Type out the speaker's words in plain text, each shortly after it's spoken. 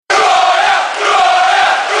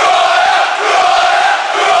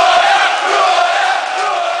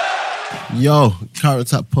Yo, Carrot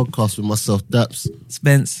Tap podcast with myself, Daps.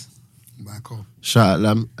 Spence. Michael. Shout out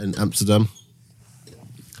Lam in Amsterdam.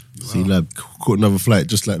 Wow. See Lam, caught another flight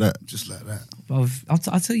just like that. Just like that. Bruv,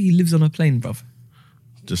 I'll tell you, he lives on a plane, bruv.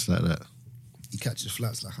 Just like that. He catches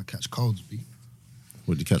flights like I catch colds, B.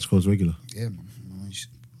 What, do you catch calls regular? Yeah, man.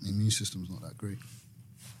 My immune system's not that great.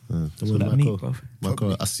 Don't That's worry, what that Michael. meat, bruv.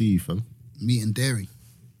 Michael, I see you, fam. Meat and dairy.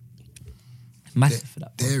 Massive for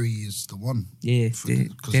that, bruv. Dairy is the one. Yeah, Because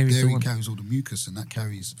dairy's the dairy one. carries all the mucus and that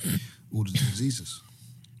carries all the diseases.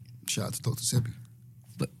 Shout out to Dr. Sebi.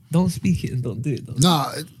 But don't speak it and don't do it, though.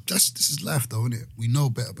 Nah, this is life though, isn't it? We know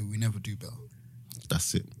better, but we never do better.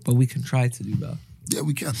 That's it. But we can try to do better. Yeah,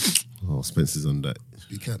 we can. Oh, Spencer's on that.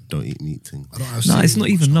 We can. Don't eat meat thing. I don't have No, it's cereal not much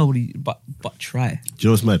even now. nobody, but try. Do you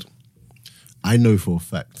know what's mad? I know for a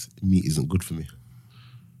fact meat isn't good for me.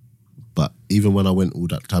 But even when I went all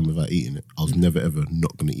that time without eating it, I was never ever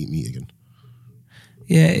not going to eat meat again.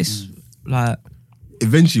 Yeah, it's like,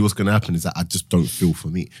 Eventually what's going to happen is that I just don't feel for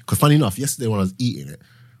meat. Because funny enough, yesterday when I was eating it,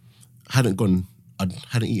 I hadn't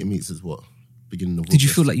eaten meat since what? Beginning of did you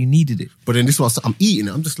August. feel like you needed it? But then this was, I'm eating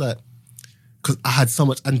it, I'm just like, because I had so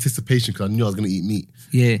much anticipation because I knew I was going to eat meat.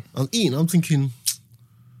 Yeah. I was eating, I'm thinking,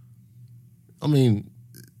 I mean,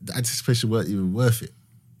 the anticipation weren't even worth it.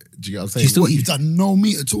 Do you get what I'm saying? you still What, you've done no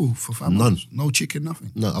meat at all for family? None. No chicken,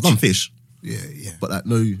 nothing? No, I've done fish, Yeah, yeah. but like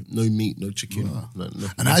no meat, no chicken. No.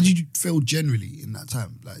 And how did you feel generally in that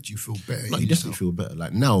time? Like, do you feel better? Like, in you definitely yourself? feel better.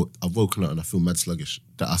 Like now, I've woken up and I feel mad sluggish.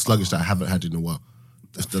 That I haven't had in a while.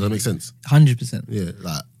 Does that make sense? 100%. Yeah,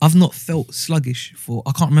 like I've not felt sluggish for,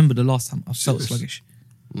 I can't remember the last time I felt Serious? sluggish.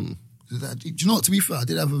 Do you know what, to be fair, I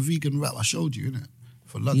did have a vegan wrap I showed you, innit?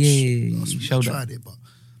 For lunch. Yeah, last you week. showed I that. tried it, but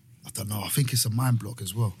I don't know. I think it's a mind block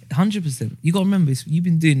as well. 100%. You got to remember, you've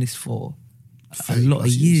been doing this for a 30 lot of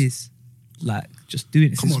plus years. Like, just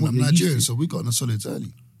doing it. Come since on, what I'm you're used Nigerian, to. so we got in the solids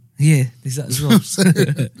early. Yeah, there's that as well.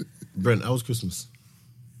 Brent, how was Christmas?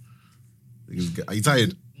 Are you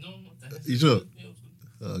tired? No, not that. You sure? Yeah,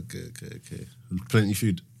 it was good. Okay. Plenty of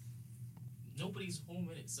food. Nobody's home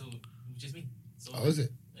in it, so it was just me. So, Oh, is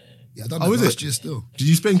it? Yeah. Yeah, I done Oh, that is last it? year still. Did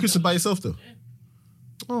you spend Christmas by yourself though? Yeah.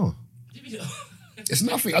 Oh, Did we know? It's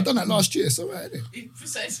nothing. I done that last year. It's all right, innit?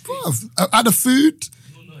 Precisely. Bruv, I had a food,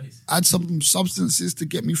 No noise. I had some substances to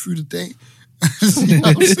get me through the day. You know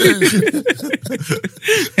what I'm saying?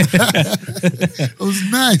 It was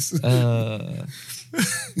nice. I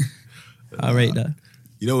rate that.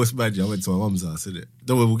 you know what's mad? I went to my mum's house, innit?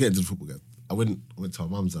 Don't worry, we'll get into the football game. I went to my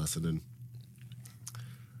mum's house and then,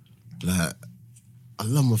 like, I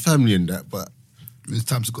love my family and that, but It's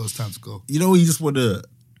time to go. It's time to go. you know when you just want to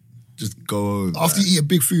just go home. After like, you eat a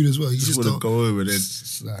big food as well, you just just want to don't. go home and then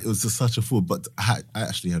It's like- it was just such a fool. But I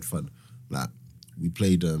actually had fun. Like we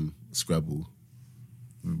played Scrabble.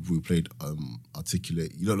 We played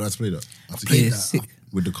Articulate. You don't know how to play that? Articulate Yeah, that. sick.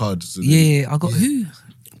 with the cards. And then- Yeah, I got who?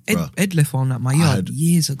 Bruh. Ed left on at my yard had-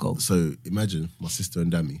 years ago. So imagine my sister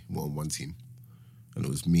and Dami were on one team, and it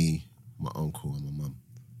was me, my uncle, and my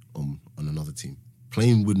mum on another team.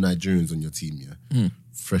 Playing with Nigerians on your team, yeah,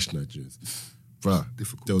 fresh Nigerians, bruh.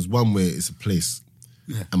 Difficult. There was one where it's a place,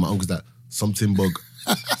 Yeah. and my uncle's like something bug,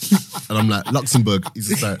 and I'm like Luxembourg.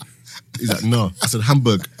 He's like no. I said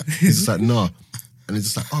Hamburg. He's just like no, and he's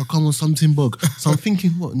just like oh come on something bug. So I'm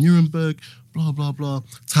thinking what Nuremberg, blah blah blah.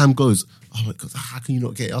 Time goes. Oh my god, how can you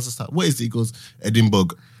not get it? I was just like, what is it? He goes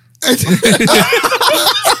Edinburgh.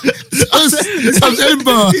 Sounds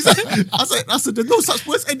Edinburgh. I said, there's no such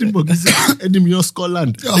word as Edinburgh. He said, Edinburgh,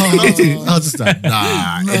 Scotland. I was just like,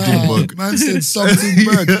 nah, Edinburgh. Man said something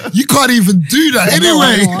bad. You can't even do that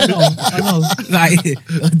anyway. I know. Like,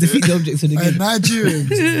 defeat the objects of the And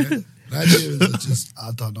game. Nigerians are just,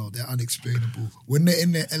 I don't know, they're unexplainable. When they're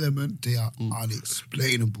in their element, they are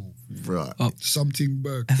unexplainable. Right. Something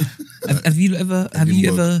bad. Have you ever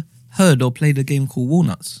heard or played a game called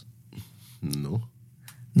Walnuts? No.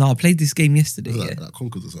 No, I played this game yesterday. Like, Yeah, like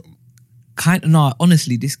Conquers or something. no.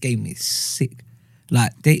 Honestly, this game is sick.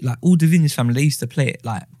 Like all the Vineyards family, they used to play it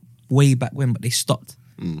like way back when, but they stopped.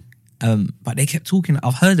 But they kept talking.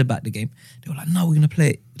 I've heard about the game. They were like, "No, we're gonna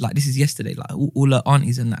play it." Like this is yesterday. Like all the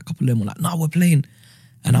aunties and that, a couple of them were like, "No, we're playing."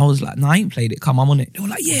 And I was like, "No, I ain't played it. Come, I'm on it." They were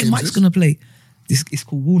like, "Yeah, game is Mike's this? gonna play." This it's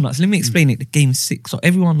called Walnuts. Let me explain it. The game's sick. So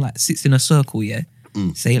everyone like sits in a circle. Yeah,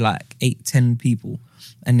 say like 8-10 people,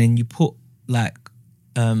 and then you put like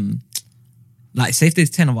say if there's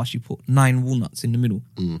 10 of us, you put 9 walnuts in the middle.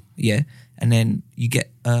 Yeah. And then you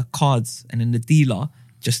get cards, and then the dealer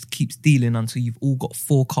just keeps dealing until you've all got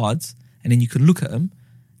 4 cards, and then you can look at them.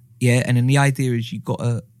 Yeah. And then the idea is you got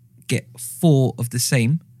to get 4 of the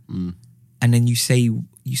same, and then you say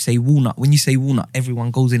you say walnut. When you say walnut,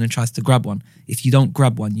 everyone goes in and tries to grab one. If you don't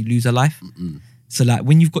grab one, you lose a life. So like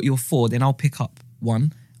when you've got your 4, then I'll pick up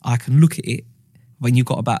one. I can look at it when you've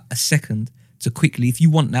got about a second to quickly, if you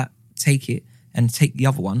want that, take it and take the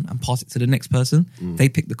other one and pass it to the next person. They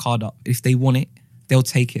pick the card up. If they want it, they'll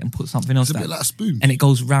take it and put something else It's a down. bit like spoons. And it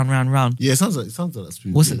goes round, round, round. Yeah, it sounds like that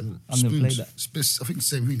spoon. What's it? isn't I've never played that. I think the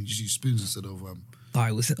same thing. Just use spoons instead of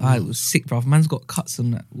It was sick, bruv. Man's got cuts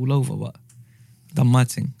and that all over, but done my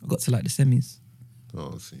thing. I got to like the semis.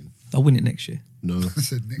 Oh, I've seen. I'll win it next year. No,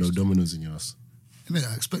 said next no year. dominoes in your house. Innit?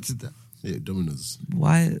 I expected that. Yeah, dominoes.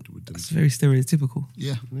 Why? That's very stereotypical.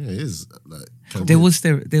 Yeah. Yeah, it is. Like, There was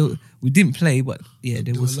we didn't play, but yeah,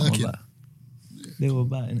 there They was were some lurking. about. They were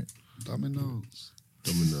about in it. Dominoes.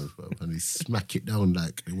 dominoes, bro, and they smack it down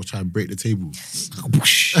like they will try and break the table.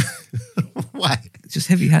 Why? Just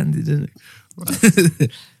heavy-handed, isn't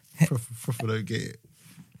it? Proper don't get it.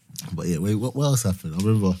 But yeah, wait, what else happened? I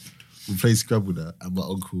remember we played Scrabble there, and my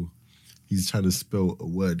uncle, he's trying to spell a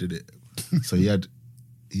word, didn't it? So he had,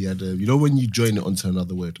 you know when you join it onto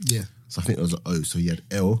another word? Yeah. So I think it was an O. So he had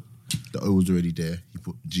L, the O was already there. He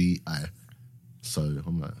put G-I. So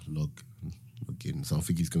I'm like, log in. So I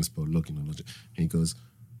think he's going to spell login or logic. And he goes,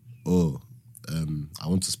 oh, I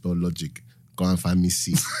want to spell logic. Go and find me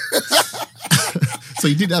C. So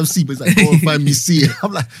he didn't have C, but he's like, go and find me C.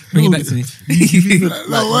 I'm like, Bring it no, back to me.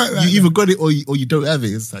 you either got it or you don't have it.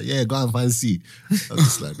 It's like, yeah, go and find C. I'm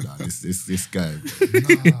just like, nah, this guy.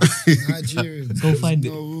 Nigerians. Go find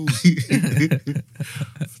there's it. No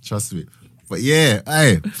rules. Trust me. But yeah,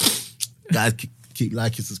 hey, guys, keep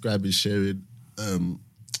liking, subscribing, sharing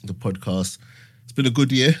the podcast. It's been a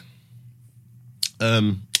good year.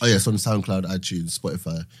 Oh yeah, it's on SoundCloud, iTunes,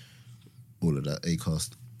 Spotify, all of that,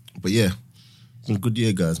 Acast. But yeah, it's been a good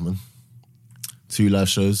year, guys, man. 2 live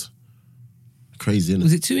shows. Crazy, innit?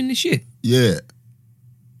 Was it 2 in this year? Yeah.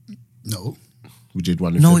 No. We did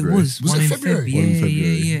one in No, February. it was. Was one it in February? February. One in Yeah,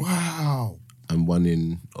 February. yeah, yeah. Wow. And one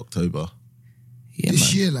in October. Yeah,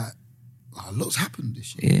 This man. year, like, lots happened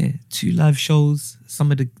this year. Yeah, 2 live shows.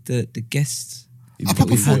 Some of the guests. I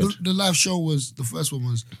probably We've thought had- the live show was, the first one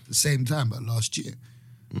was the same time, but last year.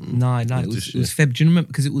 No, it this was year. Feb. Do you remember?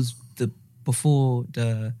 Because it was before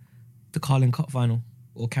the Carling Cup final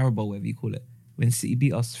or Carabao, whatever you call it, when City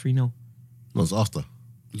beat us 3-0. No, it was after.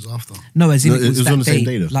 It was after. No, as in No, it was, it was that on the day. same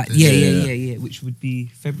day, though. Like Yeah. yeah, which would be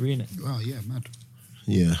February, innit? Wow, yeah, mad.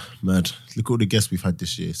 Yeah, mad. Look at all the guests we've had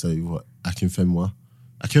this year. So what? Akinfenwa.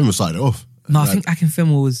 Akinfenwa started it off. No, I Like- think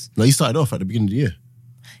Akinfenwa was. No, he started off at the beginning of the year.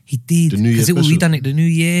 He did The New Year because we special. done it the New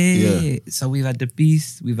Year. Yeah. So we've had the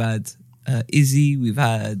Beast, we've had Izzy, we've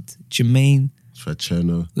had Jermaine, We've had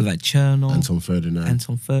Cherno, we've had Cherno, Anton Ferdinand,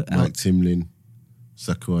 Anton Mike Timlin,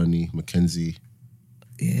 Sakuani, Mackenzie,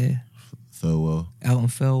 yeah, Thurwell. Elton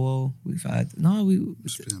Farewell. We've had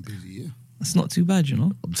It's been a busy year. that's not too bad, you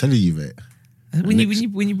know. I'm telling you, mate. When Next-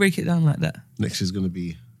 you break it down like that, Next year's going to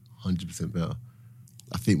be 100% better.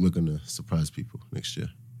 I think we're going to surprise people next year.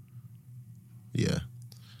 Yeah.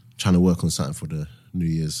 Trying to work on something for the New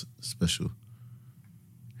Year's special.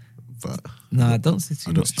 But nah, don't say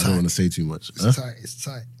too I much. don't want to say too much. It's Huh? tight, it's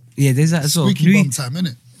tight. Yeah, there's that as well. Squeaky bum time,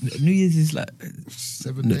 innit? New Year's is like,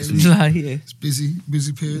 7 Next days. week. like yeah. It's busy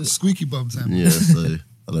period. Squeaky bum time. Yeah, so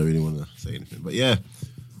I don't really want to say anything. But yeah,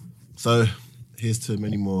 so here's to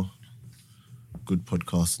many more good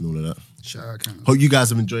podcasts and all of that. Shout out, Cameron. Hope you guys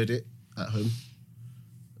have enjoyed it at home.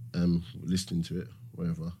 Listening to it,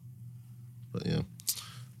 wherever. But yeah,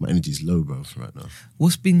 my energy's low, bro, right now.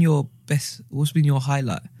 What's been your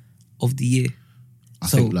highlight of the year? I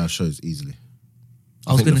So- think live shows easily.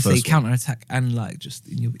 I was think gonna the say first one. counter attack and like just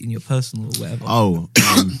in your personal or whatever. Oh,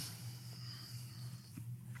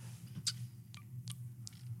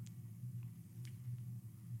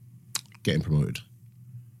 getting promoted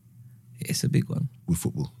It's a big one. with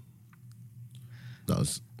football. That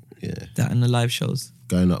was, yeah. That and the live shows.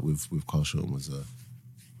 Going up with Carl Shilton was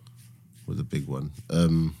a big one.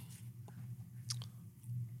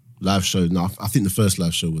 Live show. No, I think the first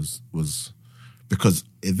live show was because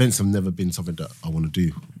events have never been something that I want to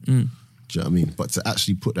do. Do you know what I mean? But to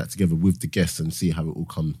actually put that together with the guests and see how it all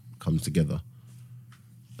comes together.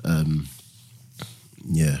 Yeah, And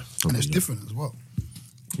probably, it's yeah. different as well.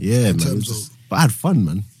 Yeah, man. It was terms just, but I had fun,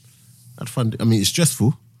 man. I had fun. I mean, it's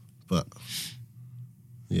stressful, but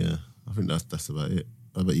yeah, I think that's about it.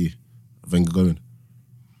 How about you? Wenger going?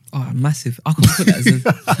 Oh, massive! I can't put that as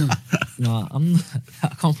a. No, I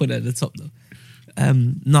can't put that at the top though.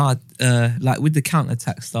 No, like with the counter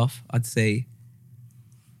attack stuff, I'd say.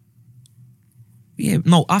 Yeah,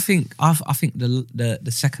 no, I think the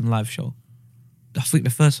second live show. I think the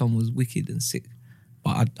first one was wicked and sick.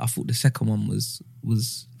 But I thought the second one was It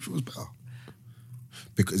was better.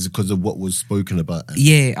 because of what was spoken about.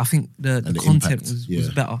 yeah. I think the the content impact, was yeah.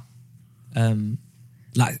 better.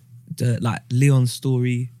 Like Leon's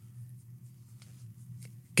story,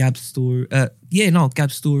 Gab's story.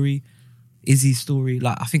 Gab's story, Izzy's story.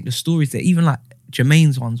 Like I think the stories there, even like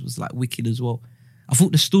Jermaine's ones was like wicked as well. I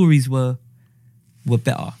thought the stories were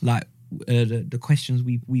better. Like the questions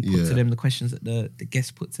we put Yeah. to them, the questions that the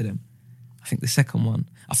guests put to them. I think the second one.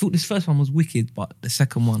 I thought this first one was wicked, but the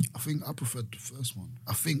second one. I think I preferred the first one.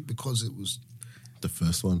 I think because it was The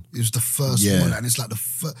first one. the first Yeah. one, and it's like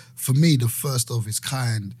for me the first of its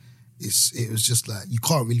kind. It was just like you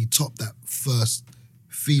can't really top that first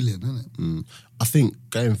feeling, innit? I think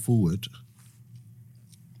going forward,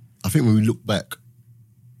 I think when we look back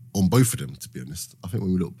on both of them, to be honest, I think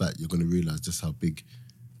when we look back, you're going to realise just how big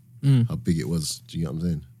it was. Do you get what I'm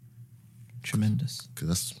saying? Tremendous.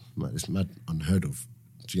 Because it's mad, unheard of.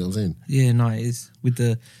 Do you get what I'm saying? Yeah, no, it is. With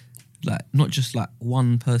the, like, not just like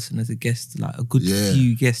one person as a guest, like a good Yeah.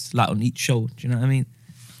 few guests, like on each show. Do you know what I mean?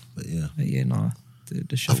 But yeah. But yeah, no,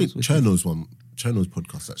 the show I think was wicked. Cherno's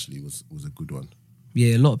podcast actually was a good one.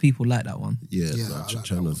 Yeah, a lot of people like that one. Yeah, Yeah, like I like that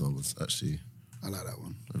Cherno's one was actually I like that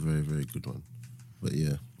one. a very, very good one. But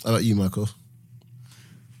yeah. How about you, Michael?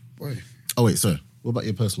 Boy, Oh, wait, sorry. What about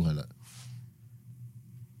your personal highlight?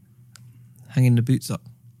 Hanging the boots up.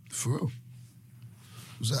 for real.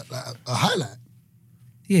 Was that like a highlight?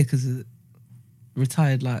 Yeah, because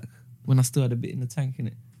retired like when I still had a bit in the tank,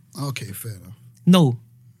 innit? Okay, fair enough. No,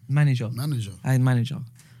 manager. Manager. I had manager.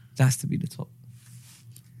 That has to be the top.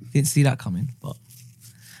 Didn't see that coming, but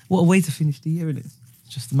what a way to finish the year, innit?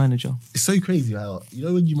 Just the manager. It's so crazy how, you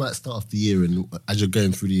know, when you might start off the year and as you're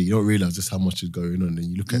going through the year, you don't realise just how much is going on. And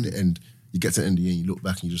you look at the end, you get to the end of the year and you look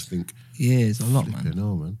back and you just think, Yeah, it's a lot, man.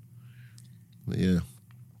 no, man. But yeah.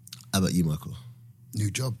 How about you, Michael?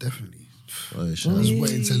 New job, definitely. Oh, yeah, I shout out. was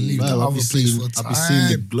waiting to leave Man, the I'll other be place seeing, for I'll be seeing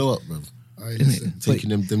the time. glow up, man. Alright, listen. Taking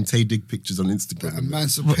them Tay Dig pictures on Instagram. The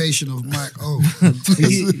emancipation of Mike O.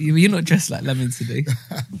 You're not dressed like Lemon today.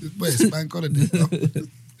 But it's bank holiday, bro.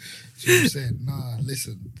 See what I'm saying? Nah,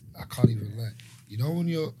 listen, I can't even lie. You know when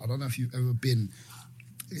I don't know if you've ever been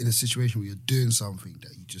in a situation where you're doing something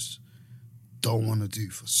that you just don't want to do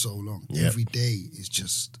for so long. Yeah. Every day is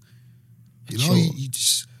just, you know, Sure. you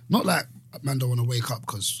just, not like, man, don't want to wake up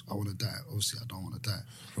because I want to die. Obviously, I don't want to die.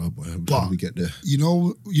 Oh, boy, how But- did we get there? You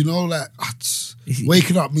know, like,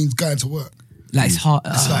 waking up means going to work. Like it's hard.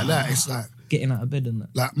 It's like that. It's like, Getting out of bed and that.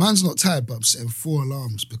 like, man's not tired, but I'm setting 4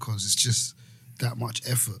 alarms because it's just that much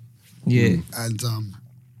effort. Yeah. And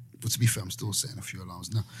but to be fair, I'm still setting a few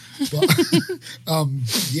alarms now. But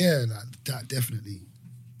yeah, like, that definitely.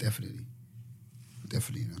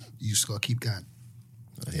 Man. You just gotta keep going.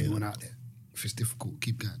 I hear Anyone out there, if it's difficult,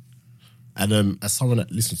 keep going. And as someone that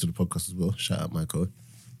listens to the podcast as well, shout out Michael.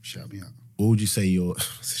 Shout me out. What would you say your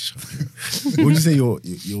what would you say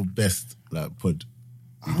your best like pod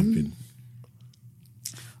would have been?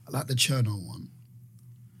 I like the Cherno one.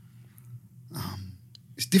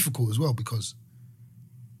 It's difficult as well because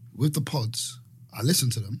with the pods, I listen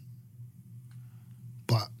to them,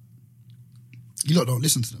 but you lot don't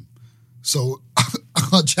listen to them. So I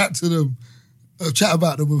can't chat to them, chat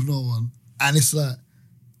about them with no one. And it's like,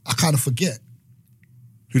 I kind of forget.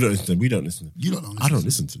 Who don't listen to them? We don't listen to them. You lot don't listen I don't to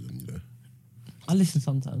listen to them, you know. I listen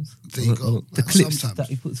sometimes. There you go. The clips Sometimes. that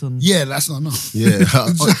he puts on. Yeah, that's not enough. Yeah.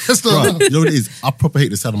 That's not Right, enough. you know what it is? I proper hate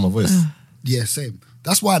the sound of my voice. Yeah, same.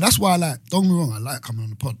 That's why I like, don't get me wrong, I like coming on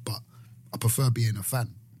the pod, but I prefer being a fan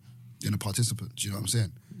than a participant. Do you know what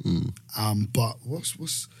I'm saying? But what's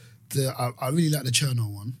I really like the Cherno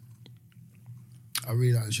one.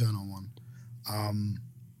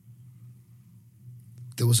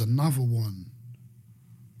 There was another one.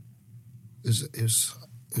 It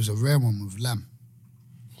was a rare one with Lamb.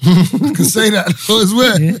 I can say that. I was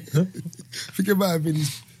rare. Yeah. I think it might have been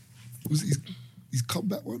his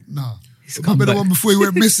comeback one. Nah, His it might have been the comeback. one before he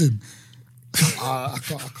went missing. I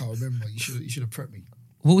can't remember. You should have prepped me.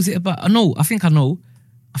 What was it about? I think I know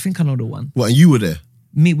the one. What, and you were there?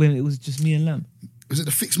 Me when it was just me and Lamb. Was it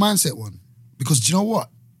the fixed mindset one? Because do you know what?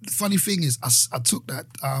 The funny thing is, I took that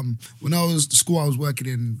when I was the school I was working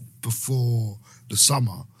in before the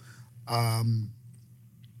summer.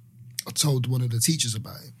 I told one of the teachers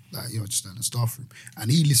about it, like, just in the staff room, and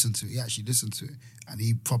he listened to it. He actually listened to it, and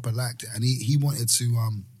he proper liked it, and he wanted to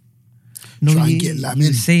try and get Lam you in.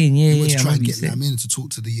 were saying, yeah, he wanted yeah, to I try and remember you get saying. Lam in to talk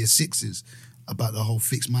to the year sixes about the whole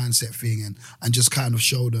fixed mindset thing, and just kind of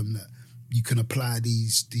show them that you can apply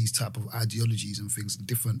these type of ideologies and things in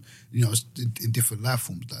different, in different life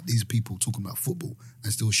forms. Like these are people talking about football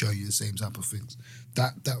and still showing you the same type of things.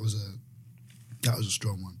 That was That was a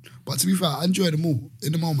strong one. But to be fair, I enjoyed them all.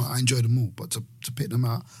 In the moment, I enjoyed them all. But to pick them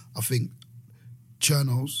out, I think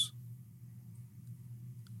Cherno's,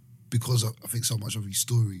 because I think so much of his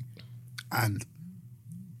story, and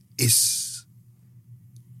it's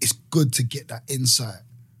good to get that insight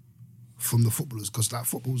from the footballers, because like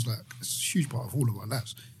football's like it's a huge part of all of our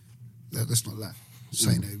lives. Let's not lie.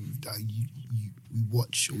 Saying that we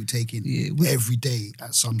watch or we take in every day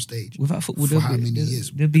at some stage. Without football, for how many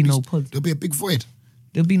years? There'll be no pod. There'll be a big void.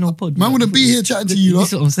 There'll be no pod. Man wouldn't be here chatting to you,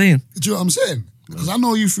 That's lot. what I'm saying. Do you know what I'm saying? Because I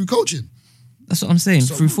know you through coaching. That's what I'm saying.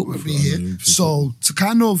 So Through we football. wouldn't be here. So to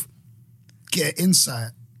kind of get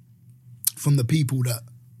insight from the people that,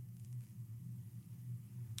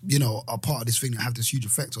 you know, are part of this thing that have this huge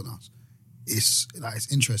effect on us, it's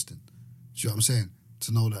interesting. Do you know what I'm saying?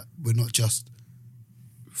 To know that we're not just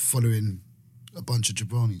following a bunch of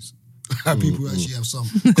jabronis. People actually have some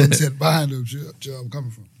content behind them. Do you know where I'm coming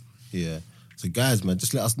from? Yeah. So guys, man,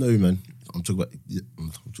 just let us know, man. I'm talking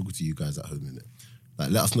to you guys at home, innit? Like,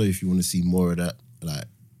 let us know if you want to see more of that, like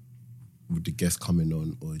with the guests coming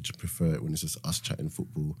on, or just prefer it when it's just us chatting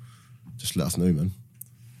football. Just let us know, man.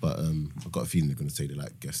 But I've got a feeling they're going to say they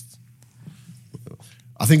like guests.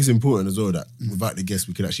 I think it's important as well that without the guests,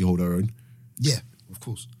 we could actually hold our own. Yeah, of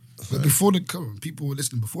course. But before people were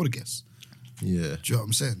listening before the guests. Yeah. Do you know what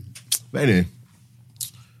I'm saying? But anyway,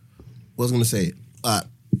 what I was going to say,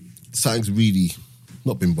 something's really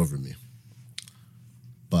not been bothering me.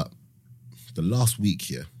 But the last week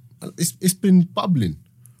here, it's been bubbling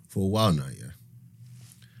for a while now, yeah.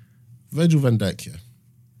 Virgil van Dijk here,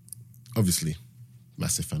 obviously,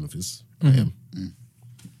 massive fan of his. I am.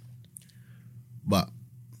 But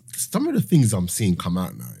some of the things I'm seeing come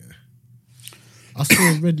out now, yeah. I saw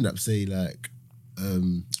Redknapp say like,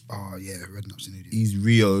 Oh yeah, Redknapp's an idiot. he's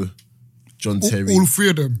Rio, John Terry, All three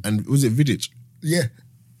of them. and was it Vidic? Yeah.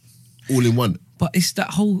 All in one. But it's that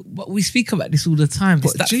whole. But we speak about this all the time.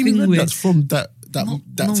 It's But that Jamie thing where. Redknapp's from that No,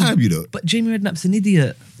 time, you know. But Jamie Redknapp's an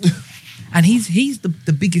idiot. And he's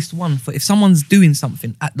the biggest one for if someone's doing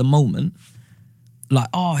something at the moment,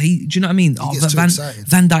 like, do you know what I mean? gets too excited.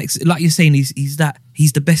 Van Dijk's, like you're saying, he's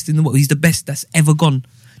the best in the world. He's the best that's ever gone.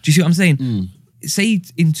 Do you see what I'm saying? Say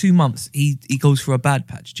in 2 months he goes for a bad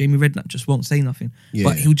patch. Jamie Redknapp just won't say nothing. Yeah.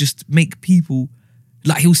 But he'll just make people,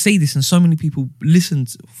 like he'll say this and so many people listen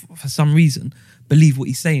for some reason, believe what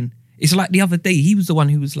he's saying. It's like the other day, he was the one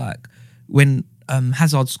who was like, when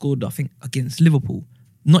Hazard scored, I think, against Liverpool,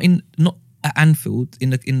 not at Anfield in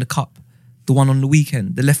the cup, the one on the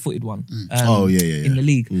weekend, the left-footed one. In the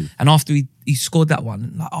league. And after he scored that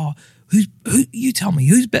one, like, who you tell me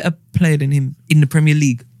who's better player than him in the Premier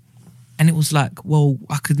League? And it was like, well,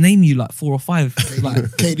 I could name you like 4 or 5. Like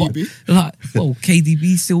KDB?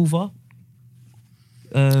 KDB, Silva,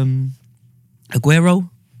 Aguero.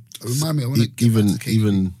 Remind me, I want to get back to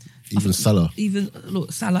KDB. Even Salah.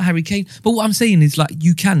 Even Salah, Harry Kane. But what I'm saying is, like,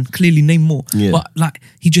 you can clearly name more. Yeah. But like,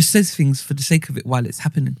 he just says things for the sake of it while it's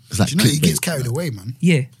happening. It's like Do you know he clickbait. gets carried away, man?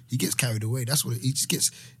 Yeah. He gets carried away. That's what he just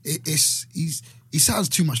gets. He sounds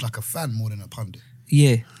too much like a fan more than a pundit.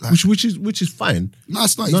 Yeah. Which is fine. No,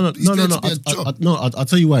 it's not. No. He's there to be a job. I'll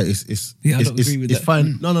tell you why. It's Yeah, I don't agree with it's that.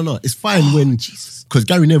 fine. No. It's fine when because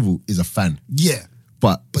Gary Neville is a fan, Yeah,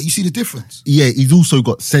 but but you see the difference. yeah, he's also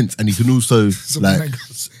got sense, and he can also like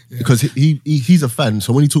angles. Yeah. because he's a fan.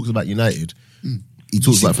 So when he talks about United, he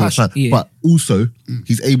talks see about it from a fan, passion. Yeah. but also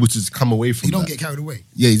he's able to just come away from He don't that. get carried away.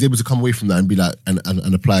 Yeah, he's able to come away from that and be like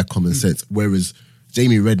and apply common sense. Whereas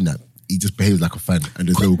Jamie Redknapp, he just behaves like a fan, and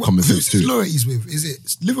there's no common sense Who's to his it. loyalties with? Is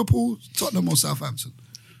it Liverpool, Tottenham, or Southampton?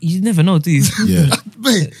 You never know, do you? Yeah,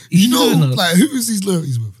 Mate, You you know, never know. like who is his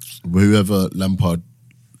loyalties with? whoever Lampard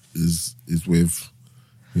is with.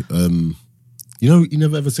 You know, he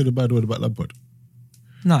never ever said a bad word about Lampard.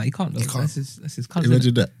 No, he can't. Though. He can't. That's his cousin.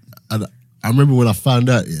 Imagine that. And I remember when I found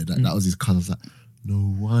out, that was his cousin. I was like,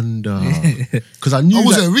 no wonder, because I knew. Or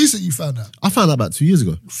was that, it recent you found out? I found out about 2 years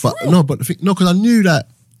ago. But because I knew that.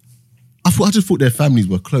 I just thought their families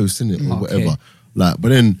were close, innit, or Okay. whatever. Like, but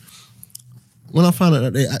then when I found out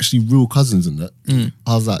that they're actually real cousins and that,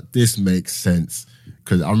 I was like, this makes sense.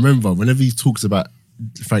 Because I remember whenever he talks about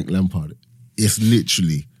Frank Lampard, it's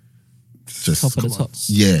literally just Top of the top.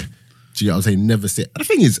 Yeah. Do you know what I'm saying? Never say. And the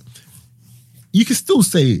thing is, you can still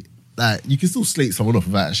say that you can still slate someone off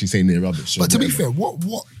without actually saying they're rubbish. or But to be whatever. fair,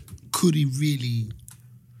 what could he really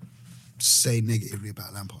say negatively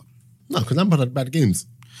about Lampard? No, because Lampard had bad games.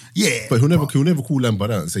 Yeah, But he'll never call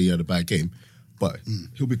Lampard out and say he had a bad game. But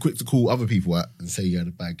he'll be quick to call other people out and say he had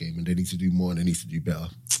a bad game and they need to do more and they need to do better.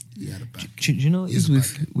 He had a bad Do you know what it He's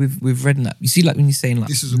is a bad with Redknapp? You see, like when you're saying like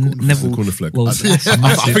This is a corner flag. Neville, It's a corner flag. Well, that's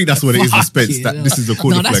I think that's what it is with Spence. Fucking That hell. this is a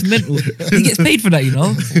corner No, flag. that's mental. He gets paid for that, you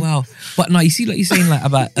know. Wow. But no, you see, like you're saying like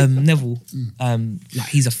about Neville, like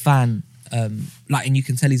he's a fan, like, and you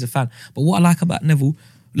can tell he's a fan. But what I like about Neville,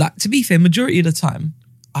 like to be fair, majority of the time,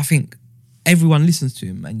 I think everyone listens to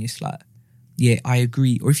him, and it's like, yeah, I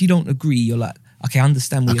agree. Or if you don't agree, you're like, okay, I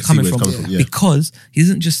understand where I you're can see coming where from, it's coming from, yeah. because he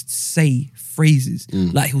doesn't just say phrases.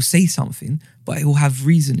 Like he'll say something, but he'll have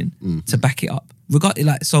reasoning to back it up. Regardless,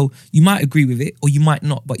 like, so you might agree with it or you might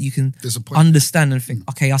not, but you can There's a point. understand and think,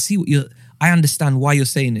 okay, I understand why you're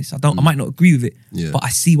saying this. I might not agree with it, Yeah. but I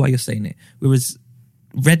see why you're saying it. Whereas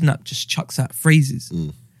Redknapp just chucks out phrases.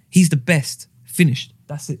 He's the best. Finished.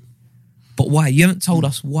 That's it. But why? You haven't told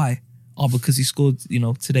us why. Oh, because he scored,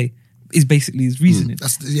 today. Is basically his reasoning.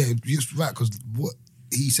 You're right, because what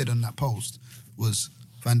he said on that post was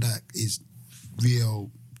Van Dijk is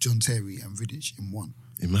Rio, John Terry, and Vidic in one.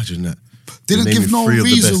 Imagine that. Didn't You're give naming no three of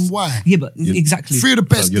the reason best. why. Yeah, but exactly. Three of the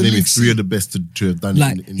best. You're the naming league three of seen. the best to have done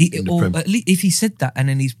Like in he, the or Prem. at least if he said that and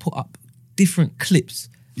then he's put up different clips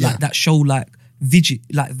Yeah. like that show like Vidic,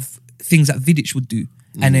 like things that Vidic would do,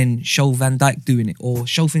 and then show Van Dijk doing it, or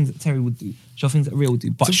show things that Terry would do, show things that Real would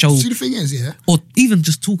do, but So, show see, the thing is, yeah. or even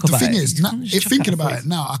just talk The about thing it. is, You now, can't just if chuck thinking out a about phrase. it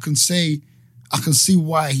now, I can see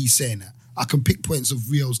why he's saying that. I can pick points of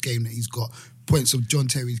Rio's game that he's got, points of John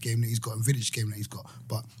Terry's game that he's got, and Vidic's game that he's got.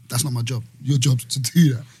 But that's not my job. Your job's to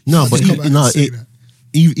do that. No, You but can't come out and say that.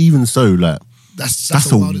 even so, like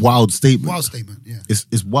that's a wild statement. Wild statement. Yeah.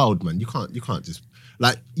 It's wild, man. You can't just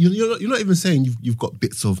like you're not even saying you've got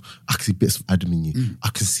bits of. I can see bits of Adam in you. I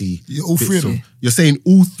can see Yeah, all bits three of them. You're saying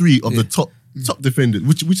all three of the top defenders,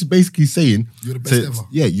 which is basically saying You're the best ever.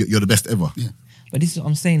 Yeah, you're the best ever. Yeah. But this is what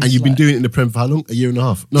I'm saying. And it's you've been like- doing it in the Prem for how long? A year and a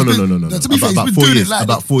half? No. To be fair, he's About been 4 doing years. it like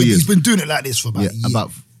About this. 4 years. He's been doing it like this for about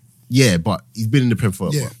a year. But he's been in the Prem for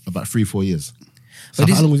Yeah. about 3-4 years. So But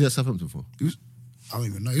this- how long was he at Southampton for? I don't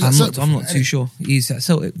even know. He's I'm at not. Celtic I'm before, not too innit? sure. He's at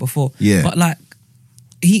Celtic before. Yeah. But like,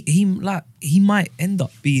 he might end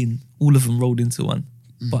up being all of them rolled into one.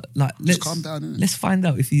 But like, let's calm down, innit? let's find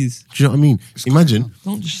out if he is. Do you know what I mean? Imagine,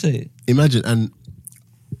 Don't just say it. and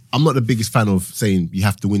I'm not the biggest fan of saying you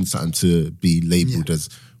have to win something to be labelled as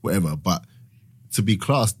whatever, but to be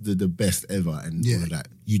classed the best ever and all of that,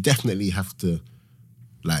 you definitely have to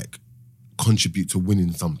like contribute to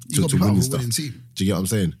winning some You to got to be part winning of a stuff. winning team. Do you get what I'm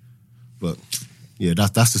saying? But yeah,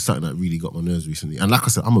 that's just something that really got my nerves recently. And like I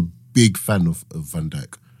said, I'm a big fan of Van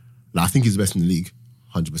Dijk. Like I think he's the best in the league,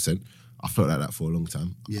 100%. I felt like that for a long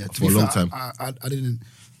time. Yeah, to for be a long fair, time.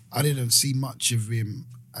 I didn't see much of him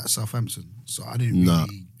at Southampton, so I didn't Nah.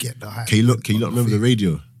 really get the hype. Can you not remember the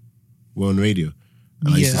radio? We're on radio.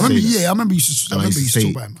 And used to Yeah. I remember. say that. Yeah, I remember. You used to. I And remember you used to used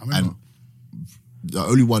to say talk about him. I it, remember. and the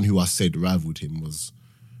only one who I said rivaled him was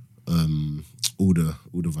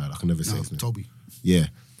Alderweireld. I can never say his name. Toby. Yeah,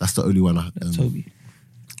 that's the only one. Toby.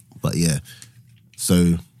 But yeah,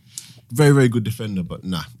 so very, very good defender, but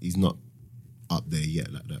nah, he's not up there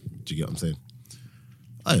yet like that. Do you get what I'm saying?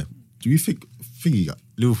 Oh, yeah. Do you think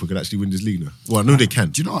Liverpool can actually win this league now? Well, I know they can.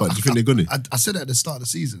 Do you know? But do you think they're gonna? I said it at the start of the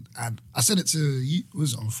season, and I said it to you.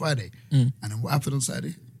 Was it on Friday? And then what happened on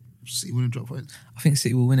Saturday? City win and drop points. I think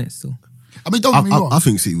City will win it still. I mean, don't get me wrong. I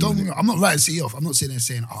think City will Don't win get me wrong. I'm not writing City off. I'm not sitting there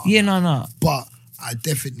saying, "Oh, Yeah, no. But I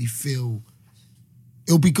definitely feel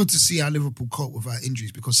it'll be good to see how Liverpool cope without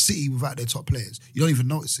injuries, because City without their top players, you don't even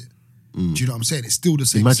notice it. Do you know what I'm saying? It's still the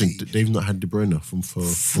same. Imagine City. they've not had De Bruyne for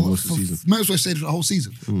most of the season. Might as well stayed for the whole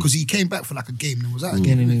season, because he came back for like a game and then was out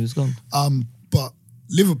Again, again. and he was gone. But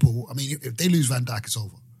Liverpool, I mean, if they lose Van Dijk, it's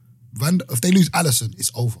over. If they lose Alisson,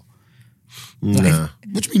 it's over. Nah.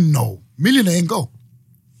 What do you mean no? Millionaire ain't go.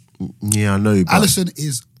 Yeah, I know. But Alisson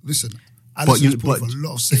is listen. Alisson's put but for a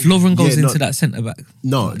lot of If saves. Lovren goes Yeah, no. into that centre back,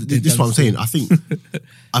 no, this is what I'm saying. I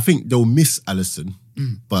think they'll miss Alisson,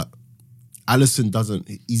 but Alisson doesn't.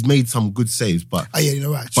 He's made some good saves, but Oh, yeah,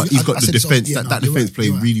 you're right. But he's I got the said so. defense. Yeah, that you're defense right, play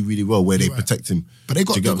you're right. really, really well, where they You're right. protect him. But they Do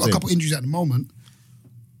got, you get they've what got a I'm couple injuries at the moment.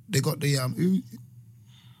 They got the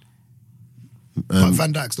but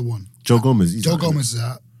Van Dijk's the one. Joe Gomez. He's Joe out, innit? Gomez is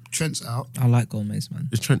out. Trent's out. I like Gomez, man.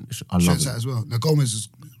 It's Trent. I love Trent's it. out as well. Now Gomez is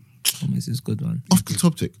Gomez is good, man. Off the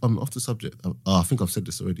subject. I think I've said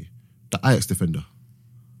this already. The Ajax defender.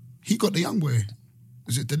 he got the young boy.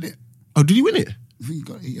 Is it Delit? Oh, did he win it? I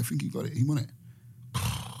think he got it. He won it.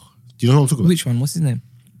 Do you know what I'm talking about? Which one? What's his name?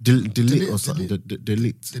 Delete or something.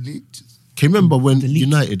 Delete. Delit. Can you remember when Delete.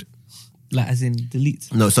 United? Like, as in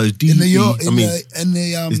delete. No, so it's D. In the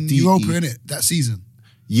it's DE. Europa, innit? That season.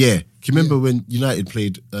 Yeah. Can you remember when United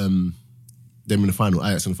played them in the final,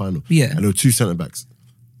 Ajax in the final? Yeah. And there were two centre backs.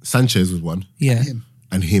 Sanchez was one. Yeah. Him.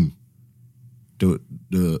 And him.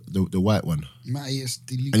 the white one, Matthias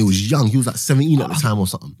De Ligt. and he was young. He was like 17 at the time or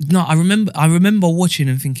something. No, I remember watching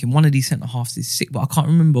and thinking one of these centre halves is sick, but I can't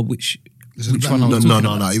remember which Is it one black I one? was No. talking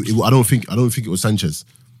about. I don't think it was Sanchez.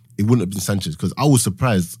 It wouldn't have been Sanchez because I was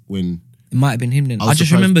surprised when, It might have been him then. I I was just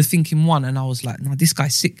surprised. remember thinking one, and I was like, "No, this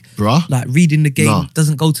guy's sick." bruh. Like reading the game, Nah.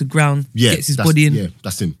 doesn't go to ground, Yeah, gets his that's- body in. Yeah,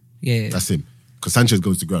 that's him. Yeah. That's him. Because Sanchez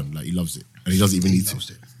goes to ground, like he loves it, and he doesn't even need to. loves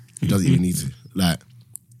it. He doesn't even need to. Like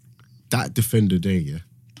that defender there, yeah,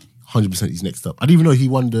 100% he's next up. I didn't even know he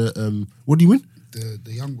won the. What did he win? The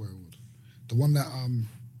young boy award, the one that I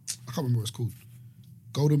can't remember what it's called.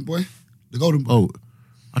 Golden Boy, the Golden Boy. Oh,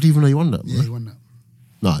 I didn't even know he won that. yeah, Bro. he won that.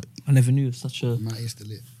 Nah, I never knew it was such Matthias De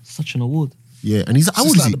Ligt. an award. yeah, and he's. How It's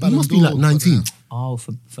old just is like the he? He must be Ballon like d'Or, 19. but, Oh,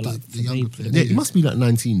 for like the younger babe, for the player. Yeah, he must be like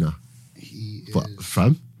 19 now. He But is,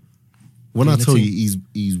 fam, when I In the tell team. you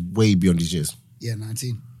he's way beyond his years.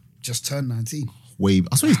 19. Just turned 19. Way.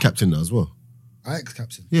 I saw he's captain now as well.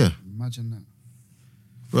 Ex-captain. Yeah, Imagine that.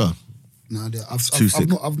 bro. No, Too sick.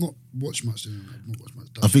 I've not watched much. I've not watched much.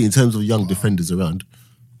 I think in terms of young defenders around,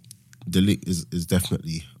 De Ligt is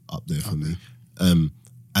definitely up there for me.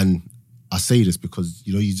 And I say this because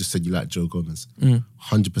you just said you like Joe Gomez.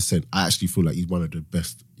 100%. I actually feel like he's one of the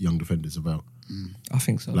best young defenders around. I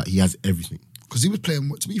think so. Like he has everything. Because he was playing.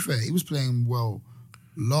 To be fair, he was playing well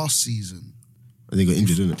last season. And he got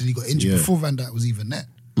injured, didn't it? Then he got injured Yeah. before Van Dijk was even there.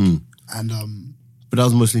 And But that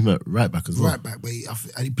was mostly him at right back as well. right back, but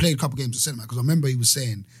and he played a couple of games at centre back. Because I remember he was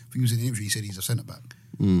saying, I think he was in an interview, he said he's a centre back.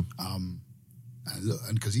 And look,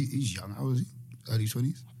 and because he's young, how old is he? Early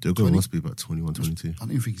 20s? Joe Gomez must be about 21, 22. I don't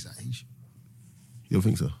even think he's that age. You don't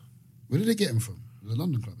think so? Where did they get him from? It was a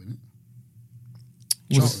London club, innit?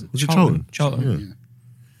 Was it Charlton? Charlton.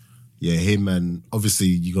 Yeah. Yeah, him and obviously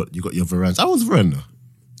you got your Varane. How was Varane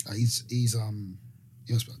though? He's he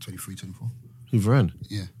was about 23, 24. Who Varane?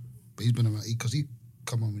 Yeah, but he's been around because he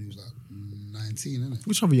come on when he was like 19, isn't it?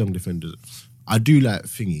 Which other young defender? I do like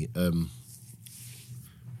Thingy.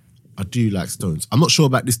 I do like Stones. I'm not sure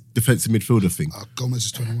about this defensive midfielder thing. Gomez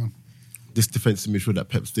is 21. This defensive midfielder that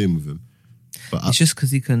Pep's doing with him. But It's just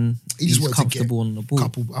because He he's just wanted comfortable to on the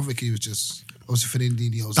get ball. I think he was just obviously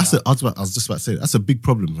Fernandinho. I was just about to say that's a big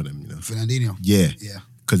problem for them. Fernandinho. Yeah, Yeah.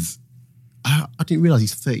 Because I didn't realize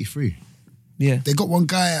he's 33. Yeah. They got one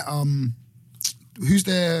guy at, who's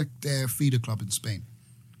their feeder club in Spain?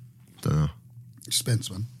 Don't know. Spence,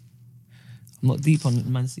 man. I'm not deep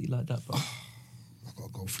on Man City like that, but I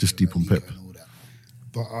gotta go through Just the deep on La Liga Pep. and all that.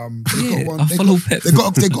 But I follow Pep.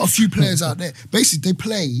 They got a few players out there. Basically, they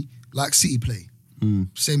play like City play,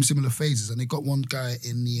 same similar phases, and they got one guy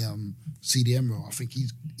in the CDM role. I think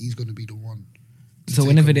he's going to be the one. to so take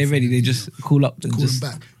whenever over they're ready, they Fernandinho. just call up and Call just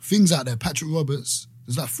them back. Things out there. Patrick Roberts.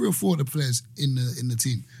 There's like 3 or 4 of the players in the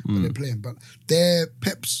team, but they're playing. But their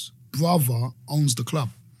Pep's brother owns the club,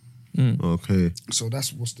 Okay. so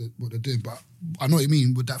that's what they're doing. But I know what you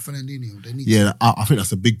mean with that Fernandinho. They need Yeah, I think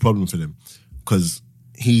that's a big problem for them because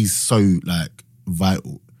he's so like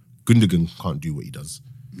vital. Gundogan can't do what he does.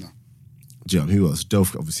 No. Do you know who else?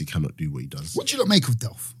 Delph obviously cannot do what he does. What do you not make of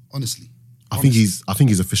Delph? Honestly, I think he's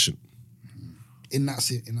efficient. in that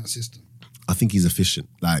system I think he's efficient.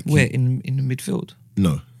 Like where in the midfield.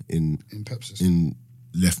 no in in Pep's system. in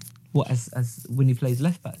left. What as when he plays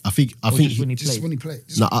left back? I think Or just when he Just plays. when he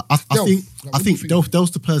plays. No, I Delph, think like, I what do you think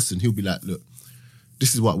Delph's the person who'll be like, look,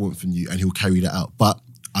 this is what I want from you, and he'll carry that out. But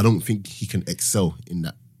I don't think he can excel in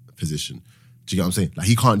that position. Do you get what I'm saying? Like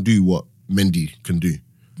he can't do what Mendy can do.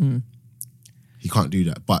 He can't do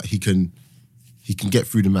that, but he can get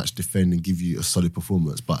through the match, defend, and give you a solid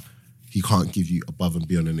performance. But he can't give you above and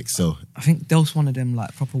beyond and excel. I think Del's one of them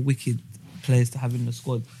like proper wicked players to have in the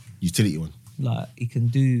squad. Utility one. Like he can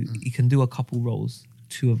do a couple roles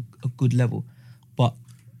to a good level, but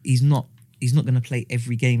he's not going to play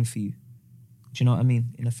every game for you. Do you know what I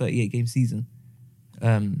mean? In a 38 game season.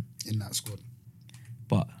 in that squad.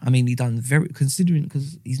 But I mean, he done very considering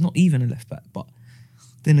because he's not even a left back. But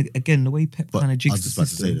then again, the way Pep But kind of I jigs was the just about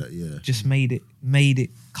to say system that, yeah. just made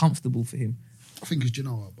it comfortable for him. I think it's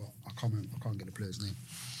Genoa, but I can't get the player's name.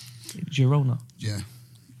 Girona, Yeah.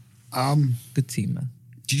 good team, man.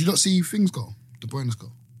 Did you not see things go? De Bruyne's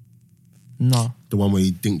goal? No, The one where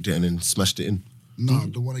he dinked it and then smashed it in. No,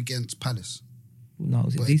 the one against Palace. was it But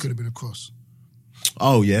it could decent? have been a cross.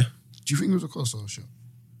 Oh yeah, Do you think it was a cross or a shot?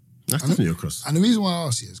 that's definitely a cross. And the reason why I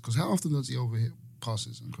ask you is because how often does he overhit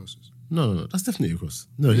passes and crosses? No, that's definitely a cross.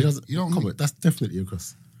 No, he Yeah, doesn't. you don't Come think- on, that's definitely a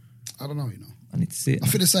cross. I don't know, you know. I need to see it. I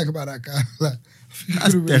feel the same about that guy. Like, I think it That's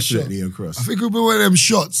could have been a shot. definitely a cross. I think it would be one of them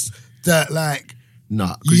shots that, like,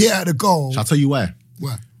 Nah, you hit at the goal. Shall I tell you why?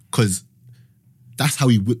 Why? Because that's how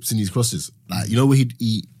he whips in his crosses. Like, you know where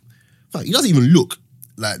he Fact, he doesn't even look.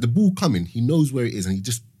 Like the ball coming, he knows where it is, and he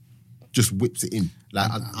just whips it in.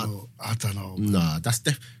 Like I don't know. nah, that's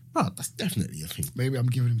definitely a thing. Maybe I'm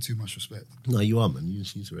giving him too much respect. No, you are, man. You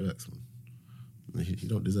just need to relax, man. You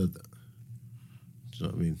don't deserve that. Do you know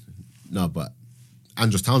what I mean? No, but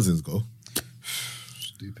Andros Townsend's goal,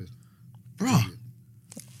 Stupid. bruh.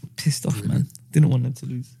 Pissed off, man. Didn't want them to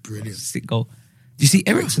lose. Brilliant. Sick goal. Do you see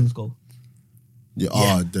Ericsson's goal?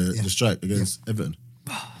 Yeah, the strike against Everton.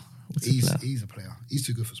 What's a player? He's a player. He's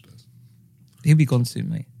too good for Spurs. He'll be gone soon,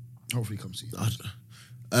 mate. Hopefully he comes to you.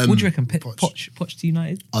 What do you reckon? Poch. Poch to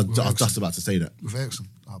United? I was just about to say that. With Ericsson.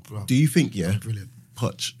 Oh, bro. Do you think, yeah, Brilliant.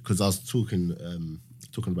 Poch? Because I was talking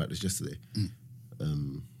about this yesterday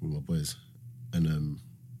with my boys, and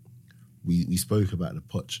we spoke about the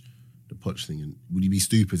Poch thing. And would he be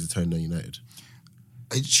stupid to turn down United?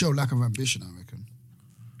 It showed lack of ambition, I reckon.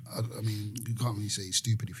 I mean, you can't really say he's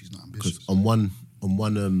stupid if he's not ambitious. Because on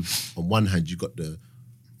one hand, you got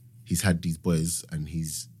he's had these boys, and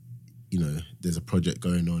he's, you know, there's a project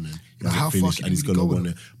going on, and he But how hasn't far finished, can and he he's really gonna go want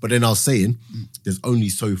with to. But then I was saying, there's only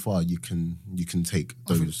so far you can take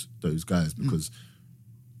those guys, because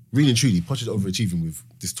really and truly, Poch is overachieving with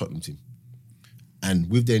this Tottenham team, and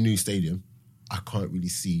with their new stadium, I can't really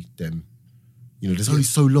see them. You know, there's only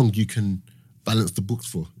so long you can balance the books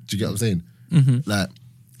for. Do you get what I'm saying? Like,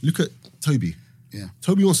 look at Toby. Yeah.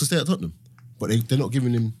 Toby wants to stay at Tottenham, but they're not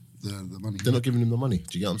giving him The money. they're not giving him the money.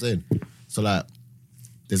 Do you get what I'm saying? So like,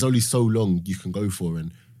 there's only so long you can go for,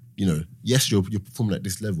 and you know, yes, you're performing at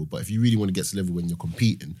this level, but if you really want to get to the level when you're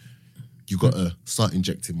competing, you got to start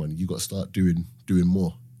injecting money. You got to start doing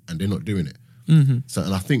more, and they're not doing it. So,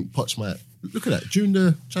 and I think Poch might look at that during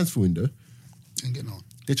the transfer window. Ain't getting on.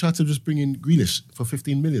 They tried to just bring in Grealish for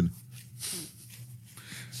 15 million.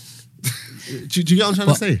 do you get what I'm trying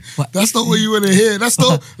to say? But That's not what you want to hear. That's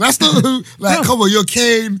not who. Like, come on, you're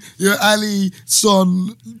Kane, you're Ali,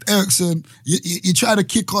 Son, Ericsson. You try to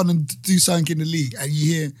kick on and do something in the league, and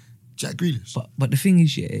you hear Jack Grealish. but the thing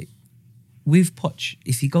is, yeah, with Poch,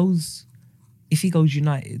 if he goes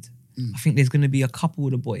United, I think there's going to be a couple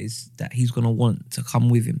of the boys that he's going to want to come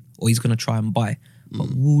with him, or he's going to try and buy. But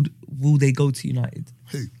will they go to United?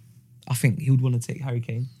 Who? I think he would want to take Harry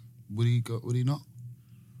Kane. Would he go? Would he not?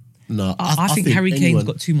 No, I think Harry Kane's anyone-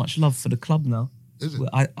 got too much love for the club now. Is it? Well,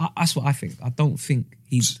 that's what I think. I don't think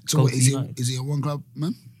he'd So go what, to is United. he a one club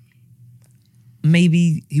man?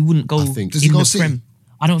 Maybe he wouldn't go I think- Does he in go the City? Prem.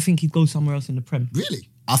 I don't think he'd go somewhere else in the Prem. Really?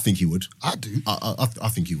 I think he would. I do. I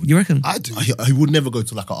think he would. You reckon? I do. He would never go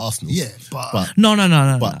to like an Arsenal. Yeah, but No.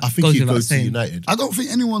 But I think Goes he'd without go to saying. United. I don't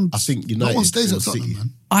think anyone. I think No United one stays or at Tottenham, City.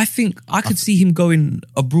 man. I think I could see him going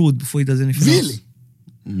abroad before he does anything Really? else.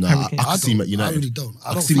 No, Harry I Kane. can see him at I United. really don't.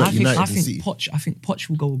 I I don't can see him think- at United I and think City. Poch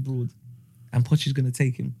will go abroad, and Poch is going to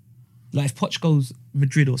take him. Like if Poch goes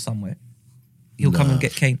Madrid or somewhere, he'll come Nah. and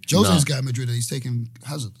get Kane. Jose's guy at Madrid, he's taking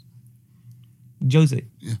Hazard. Jose,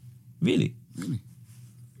 Yeah, really? really.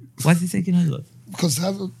 Why is he taking Hazard? Because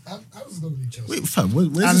Hazard's not really Chelsea. Wait, fam, where's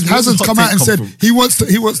And this Hazard's hot come take out and come said from? he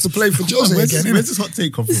wants to play for Jose Where's again. this innit? hot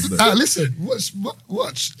take come from? though? Listen,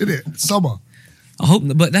 watch, innit? Summer. I hope,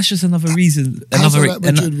 but that's just another reason. Hazard at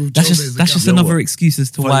Madrid with That's Jose as just the that's just captain. another You know what? excuse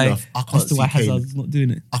as to Funny why enough, I can't see Kane- Hazard's not doing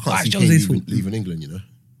it. I can't Ah, see Jose's Kane fault. leaving England, you know.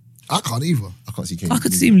 I can't either. I can't see Kane. I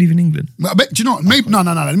could leaving see him leaving England. But do you know what? Maybe no.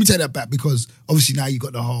 Let me take that back because obviously now you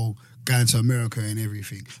got the whole going to America and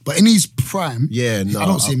everything. But in his prime, Yeah, no, I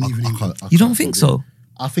don't see him leaving England. You don't think so?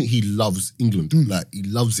 I think he loves England. Like he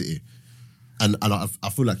loves it here, and I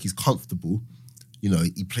feel like he's comfortable. You know,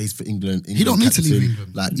 he plays for England. He don't need to leave captain.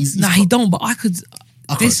 England. Like he's Nah, he don't. But I could.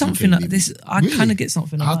 I can't There's see something Kane that leaving. this. I Really? kind of get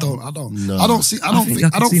something. I about don't. him. I don't. No. I don't see. I don't think think. I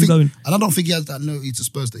I could don't see him think. going. And I don't think he has that loyalty to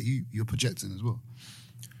Spurs that you're projecting as well.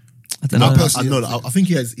 I don't No, know. personally, I think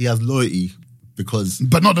he has loyalty because,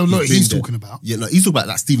 But not the he's loyalty been he's there. talking about. Yeah, no, he's talking about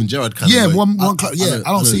that Steven Gerrard kind Yeah, of. one club. Yeah,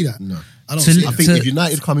 I don't see that. No, I don't So see I that. think So- if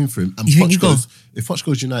United come in for him and You think Poch he'd go? goes, if Poch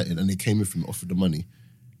goes United and they came in for him, offered the money,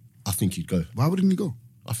 I think he'd go. Why wouldn't he go?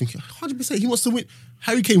 I think 100%. He wants to win.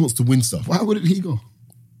 Harry Kane wants to win stuff. Why wouldn't he go?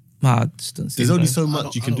 Nah, I just don't see There's him only going. so I much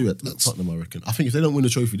don't- you I can do don't- at Tottenham, I reckon. I think if they don't win the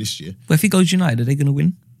trophy this year, But if he goes United, are they going to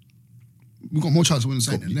win? We've got more chance of winning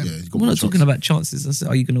something than them. yeah, he's got We're more not chance. talking about chances. I said,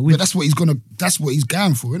 are you going to win? But that's what he's gonna. That's what he's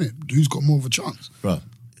going for, isn't it? Who's got more of a chance? Bro, do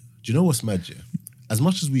you know what's mad, yeah? As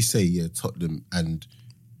much as we say, yeah, Tottenham and,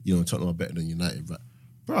 you know, Tottenham are better than United, but,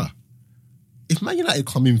 bro, if Man United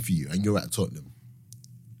come in for you and you're at Tottenham,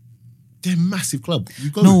 they're a massive club. You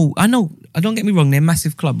go. No, I know. Don't get me wrong. They're a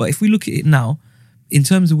massive club. But if we look at it now, in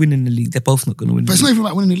terms of winning the league, they're both not going to win But the it's not league. even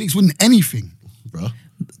about winning the league. It's winning anything. Bro.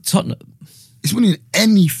 Tottenham, It's winning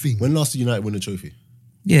anything. When last did United win a trophy?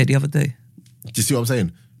 yeah, the other day. Do you see what I'm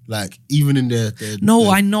saying? Like even in their No,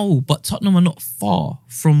 their, I know, but Tottenham are not far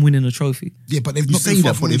from winning a trophy. Yeah, but they've You not say been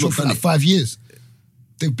far that, from but they've the not trophy for done like it. 5 years.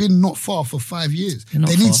 They've been not far for 5 years. They're not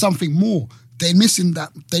They need far. something more. They're missing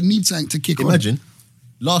that. They need something to kick imagine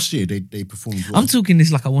last year they performed well. I'm talking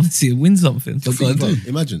this like I want to see him win something. For think God. you Bro,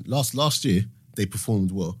 imagine last year they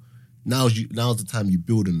performed well. Now's the time you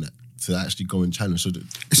build on that to actually go and challenge. So that, on.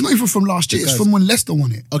 It's not even from last year. It's guys- from when Leicester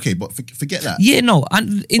won it. okay, but forget that. Yeah, no,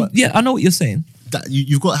 But- yeah, I know what you're saying. That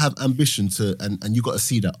you've got to have ambition to, and you've got to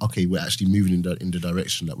see that okay, we're actually moving in the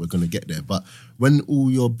direction that we're going to get there. But when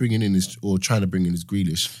all you're bringing in is or trying to bring in is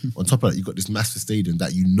Grealish, on top of that, you've got this massive stadium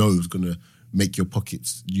that you know is going to make your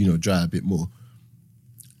pockets dry a bit more.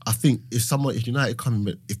 I think if United come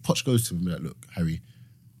in, if Poch goes to him and be like, look, Harry,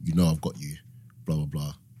 I've got you, blah blah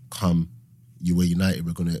blah. Come, we're United.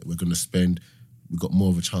 We're gonna spend. We've got more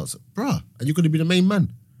of a chance, bruh, and you're going to be the main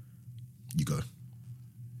man. You go.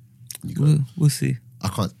 We'll see. I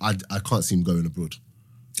can't see him going abroad.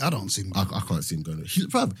 I don't see him. I can't see him going.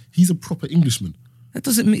 He's a proper Englishman. That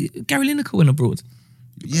doesn't mean Gary Lineker went abroad.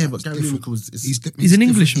 Yeah, but Gary Lineker was. He's He's an different.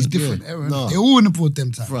 Englishman. He's different Yeah. era. No. They're all in abroad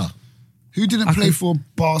them time. Bruh. Who didn't I play could- for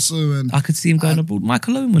Barca and I could see him going abroad.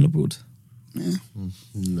 Michael Owen went abroad.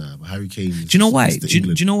 Nah, but Harry Kane. Do you know why? Do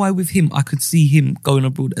you know why with him I could see him going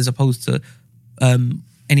abroad as opposed to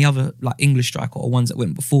any other like English striker or ones that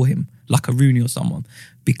went before him, like a Rooney or someone?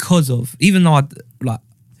 Because of even though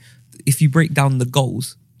if you break down the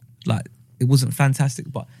goals, like it wasn't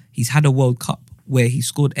fantastic, but he's had a World Cup where he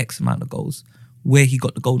scored X amount of goals, where he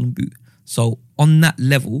got the Golden Boot. So on that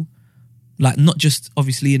level, like not just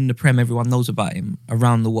obviously in the Prem, everyone knows about him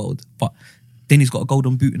around the world, but then he's got a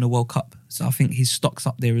Golden Boot in the World Cup. So I think his stock's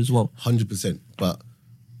up there as well. 100%. But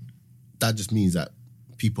that just means that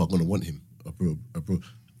people are going to want him abroad.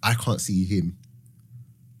 I can't see him.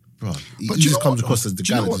 Bro, he But do you just know comes what, across though? as the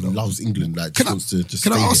Do you guy know that what, just though? loves England. Like, Can just wants to just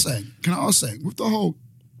Can I stay ask here. something? Can I ask something? With the whole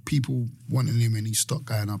people wanting him and his stock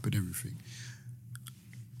going up and everything,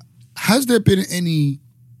 has there been any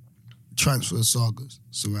transfer sagas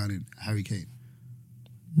surrounding Harry Kane?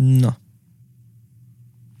 No.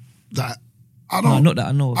 That I No, don't. not that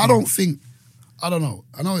I know of, I no. don't think. I don't know.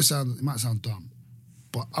 I know it might sound dumb,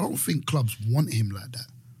 but I don't think clubs want him like that.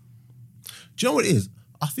 Do you know what it is?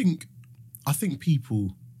 I think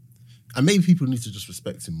people, and maybe people need to just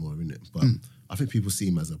respect him more, innit? But I think people see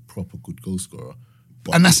him as a proper good goal scorer.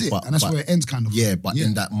 But, And that's it. And that's where it ends, kind of. Yeah, but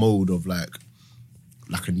in that mode of like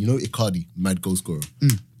Icardi, mad goal scorer.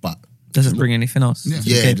 But Doesn't bring anything else. Yeah. to the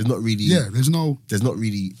yeah, game. there's not really There's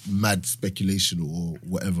no. mad speculation or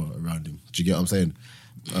whatever around him. Do you get what I'm saying?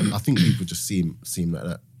 I think people just see him like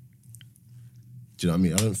that. Do you know what I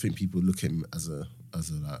mean? I don't think people look at him as a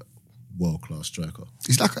like world class striker.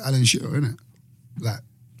 It's like an Alan Shearer, isn't it? Like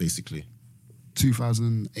Basically,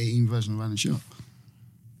 2018 version of Alan Shearer.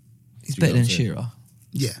 He's Do you better know than what I'm saying? Shearer.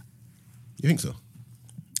 Yeah. you think so?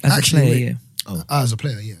 As Actually, a player, wait. yeah. As a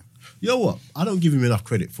player, yeah. You know what? I don't give him enough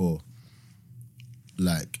credit for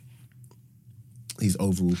like his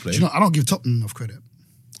overall play. Do you know, I don't give Tottenham enough credit.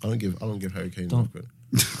 I don't give Harry Kane Don't. enough credit.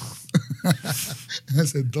 I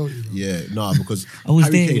said, don't you know? Yeah, no, because I was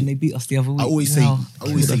Harry there Kane, when they beat us the other week. I always Wow.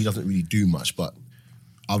 say he doesn't really do much, but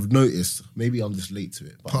I've noticed, maybe I'm just late to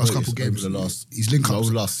it, but Past I've noticed couple games, over the last his link-ups. over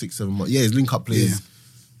the last 6-7 months. Yeah, his link up play Yeah.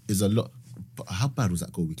 is a lot. But how bad was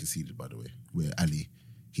that goal we conceded, by the way, where Ali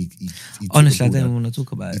he took Honestly, I the ball don't down. want to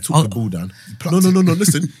talk about He it. took Oh, the ball down. plucked No. it.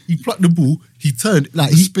 Listen, he plucked the ball. He turned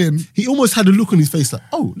like The he spin. He almost had a look on his face like,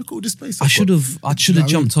 oh, look at all this space. I should have know what I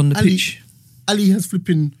jumped on the Ali, pitch. Ali has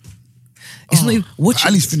flipping. It's not even watch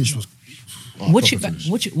Ali's it, finish was. watch it proper back.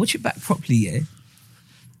 finish. Watch it back properly. Yeah.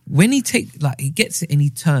 When he he gets it and he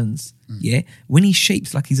turns. Yeah. When he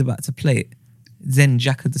shapes like he's about to play it, then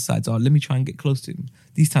Xhaka decides, oh, let me try and get close to him.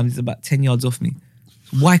 These times he's about 10 yards off me.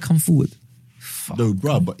 Why come forward? Fuck. No,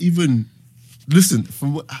 bro, but even listen,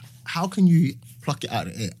 how can you pluck it out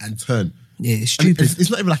of the air and turn? Yeah, it's And stupid. it's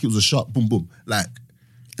not even like it was a shot, boom, boom. Like,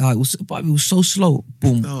 It was so slow.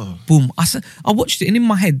 Boom, Oh. boom. I watched it and in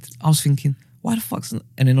my head I was thinking, why the fuck's not?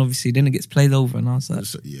 And then obviously then it gets played over and I was like,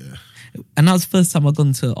 yeah. and that was the first time I'd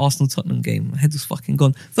gone to Arsenal Tottenham game. My head was fucking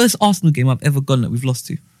gone. First Arsenal game I've ever gone that we've lost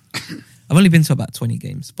to. I've only been to about 20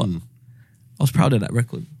 games, but I was proud of that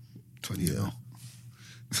record. 20 years old.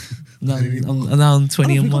 Now I'm now I'm I don't 20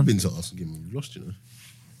 think and I've 1. been to Arsenal game when we've lost, you know.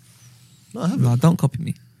 No, I haven't. No, don't copy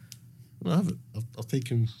me. No, I haven't. I've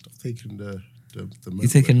taken the You're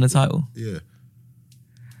taking the title. Yeah.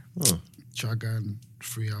 Oh. Try going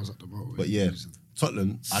 3 hours at the motorway. But yeah,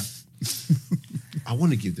 Tottenham, I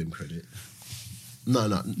want to give them credit. No.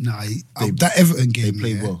 Nah, that Everton game,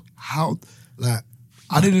 played yeah, well. How, like,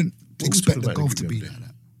 I didn't we expect talking the about in golf the to group be the other like day?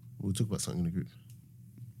 that. We'll talk about something in the group.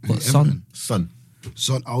 What, Son? Son.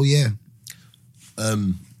 Son. Oh yeah.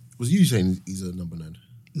 Was you saying he's a number 9?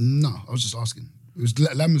 No, I was just asking. It was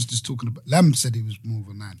Lam was just talking about. Lam said he was more of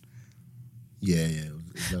a 9. Yeah.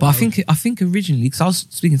 But I think originally, because I was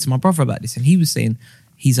speaking to my brother about this, and he was saying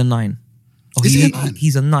he's a 9. Or Is he a 9?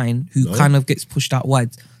 He's a 9 who No. kind of gets pushed out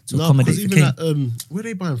wide to no, accommodate because for even Kane. that, where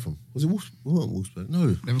they buy him from? Was it Wolfsburg?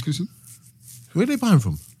 No. Leverkusen. Where they buy him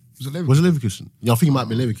from? Was it Leverkusen? Was it Leverkusen? Yeah, I think it might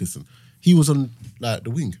be Leverkusen. He was on like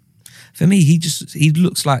the wing. For me, he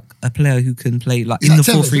looks like a player who can play like He's in like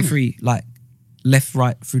the Tevez, 4-3-3, like left,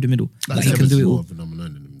 right, through the middle. Like he Tevez can do is it more all. of a number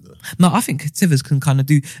 9 than him, though. No, I think Tevez can kind of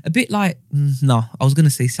do a bit like no, I was gonna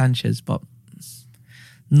say Sanchez, but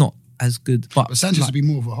not as good. But Sanchez like, would be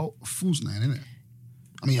more of a false 9, isn't it?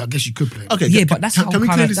 I mean, I guess you could play him. Okay, Yeah, but that's how can we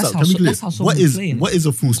kinda- clear this that's up? how Can we so- clear that's it? how someone's playing. What is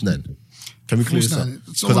a false 9? Can we clear False this up? 9,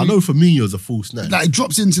 Because I know Firmino's a false 9. Like he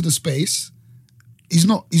drops into the space. He's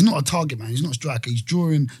not a target man. He's not a striker. He's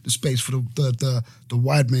drawing the space for the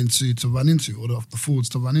wide men to run into, or the forwards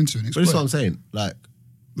to run into and But that's what exploit. I'm saying. Like,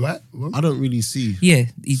 Right? Well, I don't really see. yeah,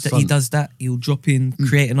 he Son. does that. He'll drop in,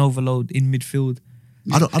 create an overload in midfield.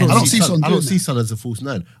 I don't see Son. I don't doing see that. Son as a false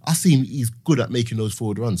 9. I see him. He's good at making those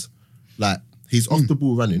forward runs. Like he's off the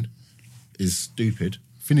ball running is stupid.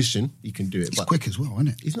 Finishing, he can do it. he's but quick as well, isn't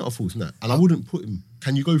it? he's not a false 9, and I wouldn't put him.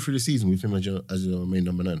 Can you go through the season with him as your main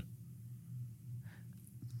number 9?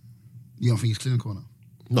 You don't think he's clinical now?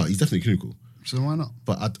 No, he's definitely clinical, So why not?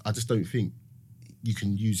 but I just don't think you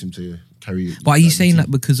can use him to carry. But are you the saying team.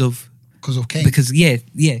 that because of Because of Kane. because yeah,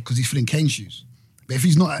 Because he's filling Kane's shoes. But if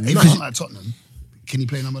he's not at Tottenham, can he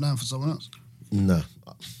play number 9 for someone else? No,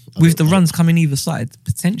 with the runs coming either side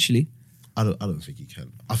potentially. I don't think he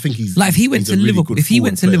can. I think he's Like if he went he's to a really Liverpool, good if he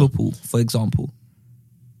went to forward player. Liverpool, for example,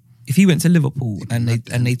 if he went to Liverpool and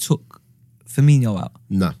they took Firmino out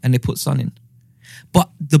Nah. and they put Son in, but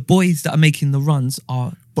the boys that are making the runs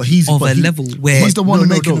are But he's of but a he- level where He's the one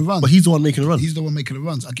making the runs. But he's the one making the runs. He's the one making the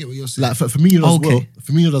runs. I get what you're saying. Like for Firmino does Okay. well.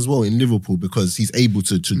 Firmino does well in Liverpool because he's able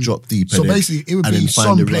to drop deep. So and then- basically, it would and be then find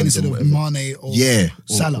Son the playing runs instead and of whatever. Mane or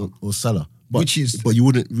Salah or Salah. But, Which is- but you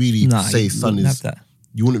wouldn't really Nah, say you Son wouldn't is. Oh. have that.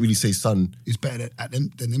 You wouldn't really say Son. is better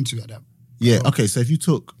than them two at that. Yeah. Okay. So if you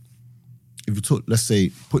took, let's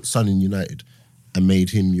say, put Son in United, and made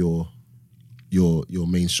him your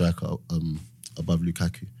main striker above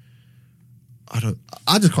Lukaku.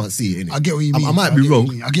 I just can't see it. Innit? I get what you mean. I might I be get what wrong.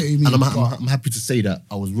 you mean. I get what you mean, And but- I'm happy to say that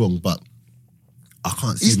I was wrong, but I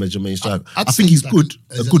can't see He's- him as your main striker. I'd I say think he's like good,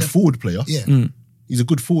 as a a good left- forward player. Yeah. He's a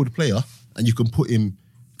good forward player, and you can put him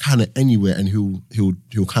kind of anywhere, and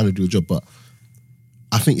he'll kind of do a job. But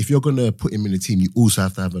I think if you're gonna put him in the team, you also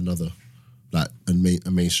have to have another, like a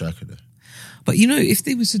main striker there. But you know, if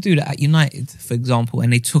they was to do that at United, for example,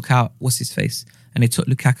 and they took out what's his face, and they took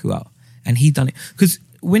Lukaku out, and he done it because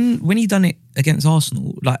when he done it against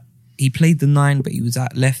Arsenal, like he played the 9, but he was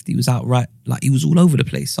out left, he was out right, like he was all over the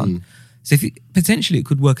place, son. So if potentially it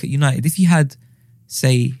could work at United if you had,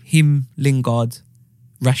 say, him, Lingard,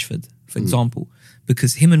 Rashford, for example,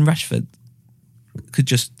 because him and Rashford could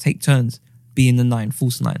just take turns being the 9,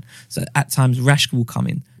 false 9. So at times Rashford will come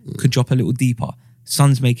in, could drop a little deeper.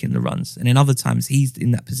 Son's making the runs, and then other times he's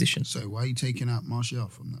in that position. So why are you taking out Martial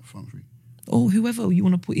from that front three? Or whoever you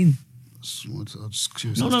want to put in. I'm just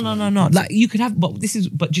curious. No, as no, to no, why no, you no. picked Like you could have, but do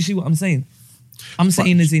you see what I'm saying? I'm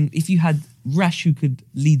saying as in if you had Rash who could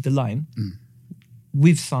lead the line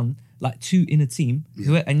with Son, like 2 in a team,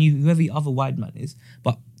 and whoever the other wide man is,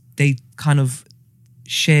 but they kind of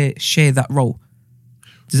share that role.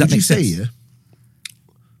 Does that Would you make say, sense? yeah?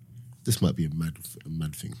 This might be a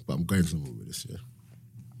mad thing, but I'm going somewhere with this, yeah.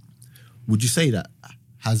 Would you say that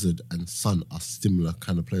Hazard and Son are similar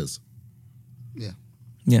kind of players? Yeah,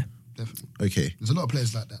 Yeah. definitely. Okay. There's a lot of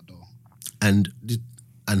players like that though. And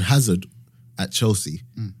Hazard at Chelsea,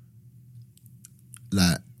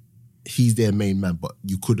 like he's their main man, but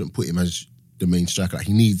you couldn't put him as the main striker. Like,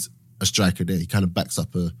 he needs a striker there. He kind of backs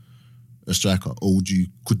up a striker. Or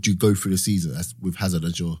could you go through the season with Hazard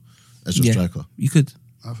as your Yeah. striker? You could.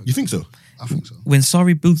 You think so? I think so. When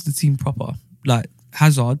Sarri builds the team proper, like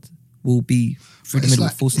Hazard will be through the It's middle,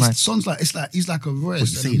 like, false 9. Son's like he's like a But you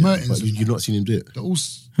Royce say and a that, Mertens. but and you've not seen him do it. they're all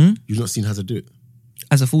You've not seen Hazard do it.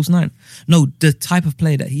 As a false 9. No, the type of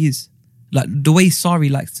player that he is. Like the way Sarri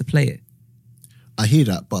likes to play it. I hear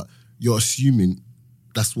that, but you're assuming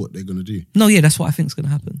that's what they're gonna do. No, yeah, that's what I think is going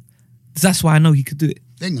to happen. That's why I know he could do it.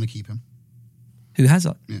 they ain't gonna keep him. Who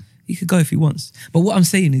Hazard? Yeah. He could go if he wants. But what I'm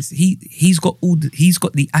saying is he's got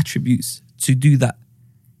the attributes to do that,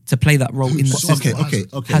 to play that role in that So- system. Okay.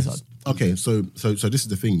 Hazard. Okay, so this is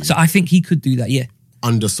the thing. So I think he could do that, yeah.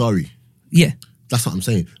 Under Sarri, Yeah. that's what I'm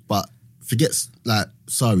saying. But forget like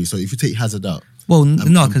Sarri. So if you take Hazard out, Well, no,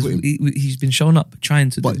 and because put him- he's been shown up trying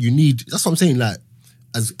to do But it. you need. That's what I'm saying. Like,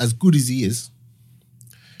 as good as he is,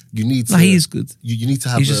 you need to. No, he is good. You need to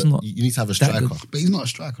have He's just a. not You need to have a that striker. good. But he's not a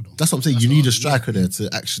striker though. That's what I'm saying. That's You need not- a striker there to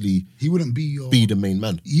actually He wouldn't be your. be the main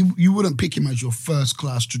man. You wouldn't pick him as your first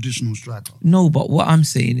class traditional striker. No, but what I'm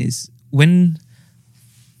saying is when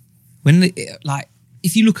like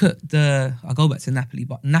if you look at I'll go back to Napoli,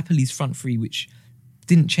 but Napoli's front three, which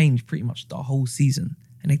didn't change pretty much the whole season,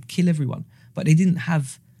 and they'd kill everyone, but they didn't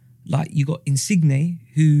have, like, you got Insigne,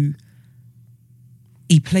 who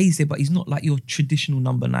he plays there, but he's not like your traditional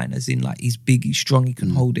number 9, as in like he's big, he's strong, he can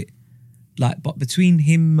hold it. Like, but between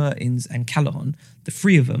him, Mertens, and Callahan, the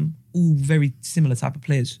three of them, all very similar type of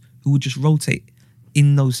players who would just rotate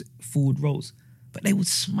in those forward roles, but they would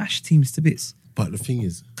smash teams to bits But the thing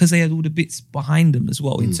is, because they had all the bits behind them as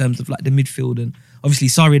well in terms of like the midfield, and obviously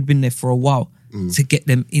Sarri had been there for a while to get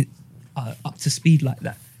them in, up to speed like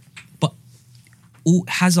that. But all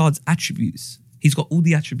Hazard's attributes, he's got all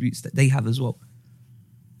the attributes that they have as well.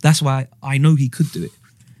 That's why I know he could do it,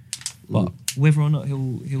 but whether or not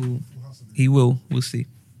he will, we'll see.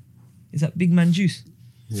 Is that big man juice?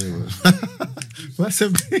 yeah. What's a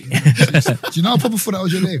big Do you know how Papa thought that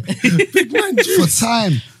was your name? big man?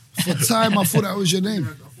 For time, I thought that was your name.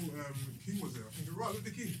 I thought King was there. I think you're right with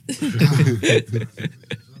the King.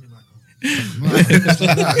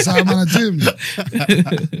 That's how man are doing me.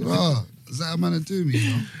 Oh, that's how man are doing me, you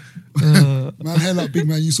know. Man, hell up, big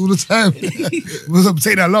man use all the time. We'll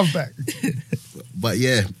take that love back. But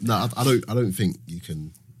yeah, no, I don't think you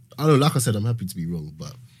can. I don't know. Like I said, I'm happy to be wrong,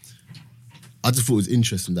 but I just thought it was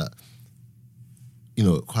interesting that, you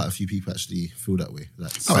know, quite a few people actually feel that way.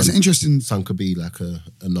 Like, Oh, it's interesting. Son could be like a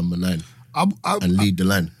number 9 I and lead the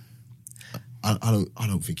line. I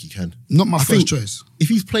don't think he can. Not my I first think choice. If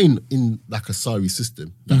he's playing in like a Sarri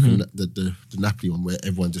system, like the Napoli one, where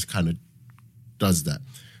everyone just kind of does that,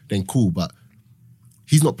 then cool. But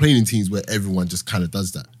he's not playing in teams where everyone just kind of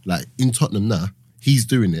does that. Like in Tottenham now, he's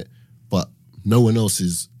doing it, but no one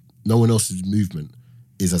else's movement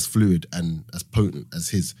is as fluid and as potent as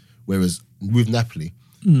his. Whereas with Napoli,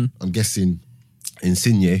 I'm guessing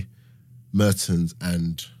Insigne, Mertens,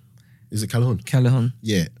 and is it Callahan?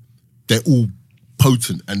 Yeah, they're all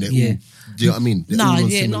potent and they're all. Do you know what I mean? They're all on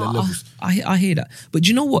similar levels. I hear that. But do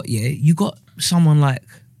you know what? Yeah, you got someone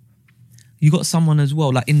as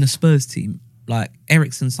well, like in the Spurs team, like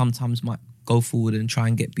Eriksen sometimes might go forward and try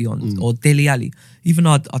and get beyond, or Dele Alli. Even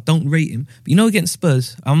though I don't rate him, but you know, against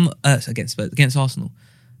Spurs, against Arsenal,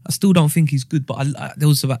 I still don't think he's good. But there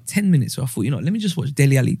was about 10 minutes where I thought, you know, let me just watch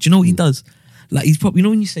Dele Alli. Do you know what he does? Like, he's probably, you know,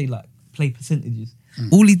 when you say like play percentages,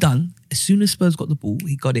 all he done, as soon as Spurs got the ball,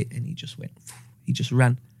 he got it and he just went, he just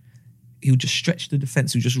ran. He would just stretch the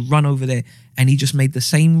defense, he would just run over there, and he just made the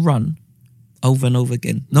same run over and over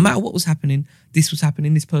again. No matter what was happening, this was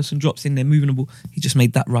happening, this person drops in, they're moving the ball, he just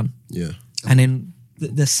made that run. Yeah. And then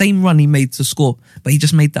the same run he made to score, but he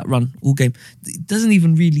just made that run all game. He doesn't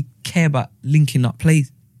even really care about linking up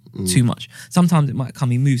plays too much. Sometimes it might come,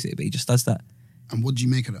 he moves it, but he just does that. And what do you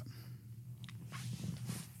make of that?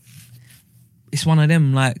 It's one of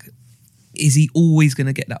them, like, is he always going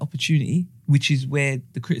to get that opportunity? Which is where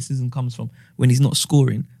the criticism comes from. When he's not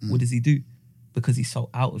scoring, what does he do? Because he's so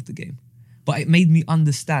out of the game. But it made me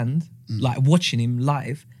understand, like watching him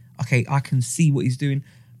live, okay, I can see what he's doing.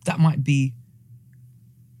 That might be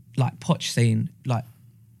like Poch saying, like,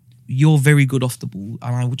 you're very good off the ball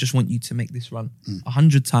and I would just want you to make this run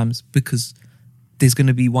 100 times because there's going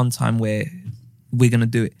to be one time where we're going to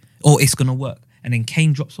do it or it's going to work. And then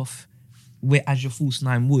Kane drops off where as your false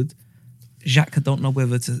 9 would. Xhaka don't know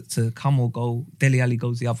whether to come or go. Dele Alli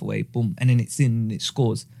goes the other way, boom, and then it's in and it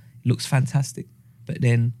scores. It looks fantastic. But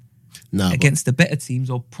then against the better teams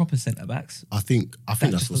or proper centre-backs, I think that's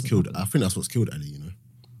just what's doesn't killed. happen. I think that's what's killed Ali. You know,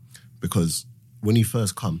 because when he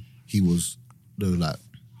first come, he was the like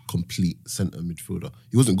complete centre midfielder.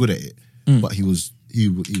 He wasn't good at it, but he was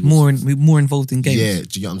more involved in games. Yeah, do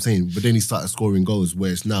you get what I'm saying? But then he started scoring goals.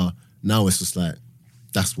 Where it's now it's just like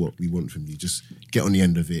that's what we want from you. Just get on the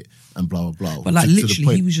end of it and blah blah blah. But like To the literally,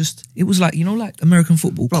 point- he was just. It was like, you know, like American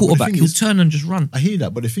football Bro, but the quarterback. thing He'll is- turn and just run. I hear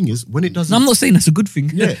that, but the thing is, when it doesn't, No, I'm not saying that's a good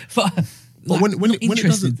thing. Yeah. but like, when not it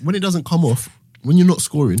interested. doesn't come off, when you're not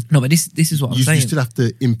scoring, No, but this is what I'm you saying. still have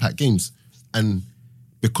to impact games, and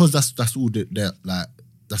because that's all that like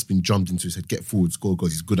that's been drummed into his head. Get forward, score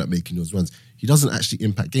goals. He's good at making those runs. He doesn't actually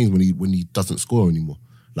impact games when he doesn't score anymore.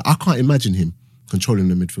 Like I can't imagine him controlling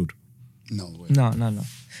the midfield. No way. No.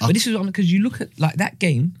 But this is because you look at like that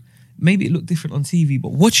game. Maybe it looked different on TV,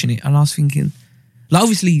 but watching it, and I was thinking, like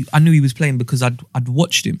obviously I knew he was playing because I'd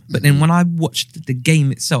watched him. But then when I watched the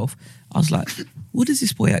game itself, I was like, what does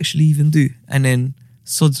this boy actually even do? And then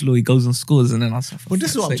sod's law, he goes and scores, and then I was like, But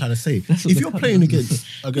this is what I'm trying to say. That's what If the you're cunt playing does.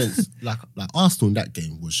 against like Arsenal in that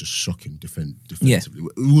game was just shocking defensively.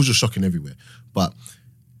 It was just shocking everywhere. But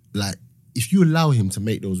like if you allow him to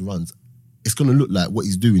make those runs, it's gonna look like what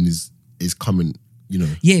he's doing is coming, you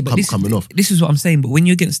know, but coming off. This is what I'm saying. But when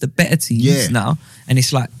you're against the better teams now, and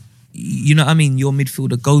it's like, you know what I mean, your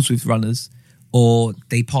midfielder goes with runners, or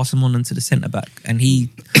they pass him on into the centre back, and he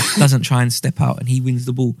doesn't try and step out, and he wins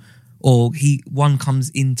the ball, or one comes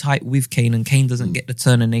in tight with Kane, and Kane doesn't get the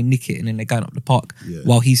turn, and they nick it, and then they're going up the park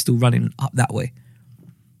while he's still running up that way.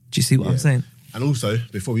 Do you see what I'm saying? And also,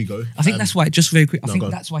 before we go, I think that's why, just very quick, I go think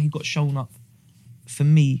on. that's why he got shown up for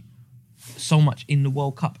me so much in the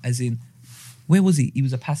World Cup, as in, where was he? He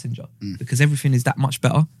was a passenger because everything is that much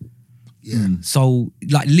better. Yeah. So,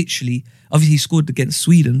 like, literally, obviously he scored against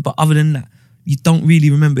Sweden, but other than that, you don't really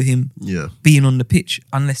remember him being on the pitch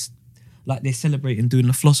unless, like, they're celebrating doing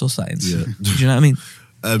the floss or something. Yeah. Do you know what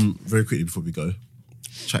I mean? Very quickly before we go,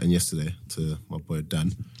 chatting yesterday to my boy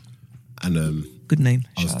Dan, and Good name.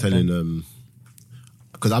 I was Shout out telling Dan.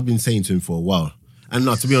 because I've been saying to him for a while, and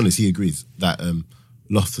no, to be honest, he agrees that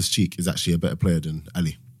Loftus-Cheek is actually a better player than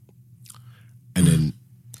Ali. And then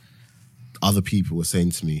other people were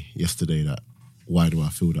saying to me yesterday that why do I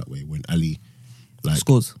feel that way when Ali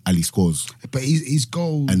Scores. Ali scores, But his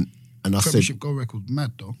goal, and I said Premiership goal record,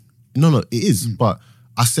 mad though. no, it is, but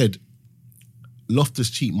I said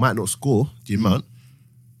Loftus-Cheek might not score the amount,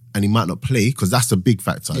 and he might not play because that's a big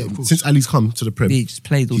factor. Yeah, of course. Since Ali's come to the Prem, Yeah, he just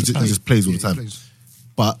plays all the time. He just plays all Yeah, the he time. plays.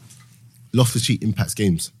 But Loftus-Cheek impacts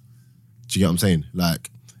games. Do you get what I'm saying?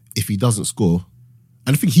 Like, if he doesn't score,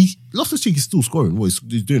 and I think Loftus-Cheek is still scoring. Well,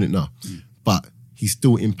 he's doing it now. But he's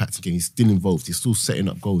still impacting games. He's still involved. He's still setting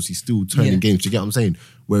up goals. He's still turning games. Do you get what I'm saying?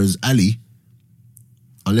 Whereas Ali,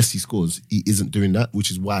 unless he scores, he isn't doing that, which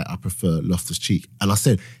is why I prefer Loftus-Cheek. And I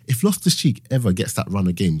said, if Loftus-Cheek ever gets that run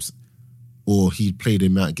of games, or he played the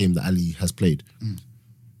amount of game that Ali has played,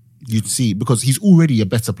 you'd see, because he's already a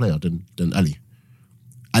better player than Ali.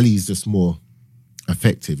 Ali is just more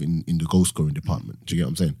effective in the goal scoring department. Do you get what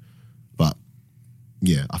I'm saying? But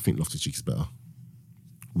yeah, I think Loftus-Cheek is better.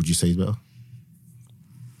 Would you say he's better?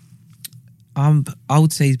 I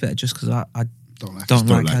would say he's better just because I Don't like don't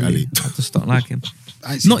don't like like Ali. Ali. I just don't like him.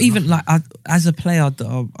 I ain't seen Not even enough. like as a player,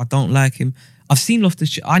 I don't like him. I've seen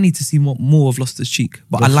Loftus-Cheek. I need to see more of Loftus-Cheek,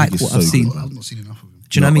 but I like Loftus-Cheek is what I've so seen. good, I've not seen enough of him.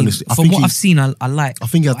 Do you know No, what I mean? honestly, I From think what he- I've seen, I like. I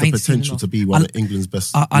think he has but the ain't seen potential enough. to be one I- of England's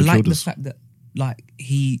best I like the midfielders. fact that like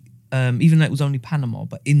he, even though it was only Panama,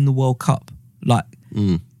 but in the World Cup, like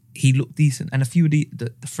he looked decent, and a few of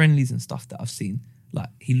the friendlies and stuff that I've seen, like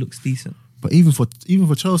he looks decent. But even for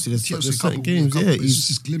Chelsea, there's Chelsea, certain games, it's he's.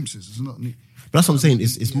 just glimpses. It's not. But that's what I'm saying.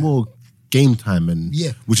 It's more game time, and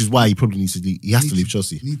which is why he probably needs to. He has to leave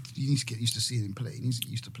Chelsea. You need to get used to seeing him play. He needs to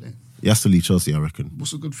get used to playing. He has to leave Chelsea, I reckon.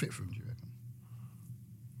 What's a good fit for him? Do you reckon?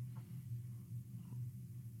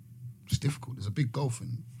 It's difficult. There's a big golf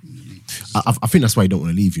in the league. I think that's why he don't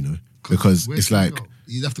want to leave. You know, because Where it's can he like go?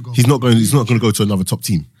 You'd have to go. he's not going to go to another top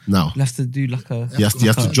team now. He'll have to do like a. He has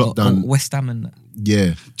to drop down. West Ham and that.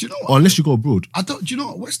 Yeah. Do you know Or what? unless you go abroad. Do you know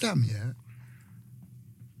what? West Ham,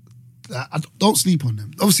 don't sleep on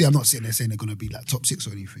them. Obviously, I'm not sitting there saying they're going to be like top 6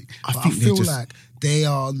 or anything. I But think I they're feel just- like they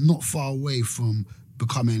are not far away from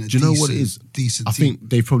becoming a Do you know what it is? decent I team. think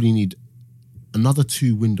they probably need another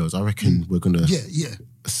 2 windows. I reckon we're gonna Yeah.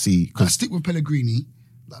 see Like, because stick with Pellegrini.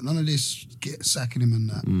 Like none of this sacking him and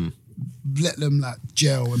that. Let them like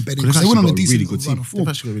gel and bed in. They've 'Cause they went on a actually got a decent really good run team. of form. They've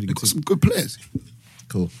actually got a really They've good got team. some good players.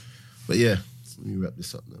 cool. But yeah, let me wrap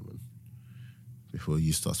this up now, man. Before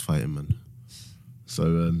you start fighting, man. So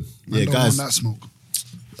Man, yeah, don't guys. want that smoke.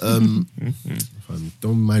 Fam,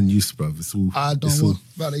 don't mind use, bruv. It's all. I don't it's all,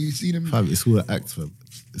 want. Brother, you seen him? Fam, it's all an act, fam.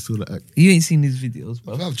 It's all an act. You ain't seen these videos,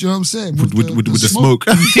 bro. Bruv, do you know what I'm saying? With the smoke.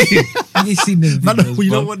 You ain't seen them Man, videos, you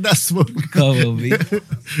bro. don't want that smoke. Come on, me.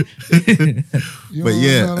 You But know,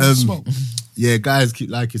 yeah, that smoke. yeah, guys, keep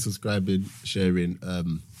liking, subscribing, sharing.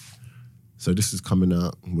 So this is coming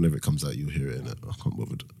out whenever it comes out. You'll hear it. Innit? I can't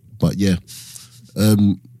bother. But yeah,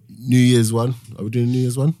 New Year's one. Are we doing New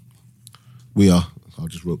Year's one? We are. I'll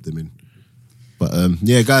just rope them in. But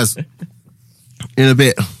yeah, guys, in a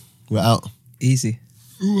bit, we're out. Easy.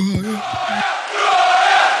 Ooh, yeah.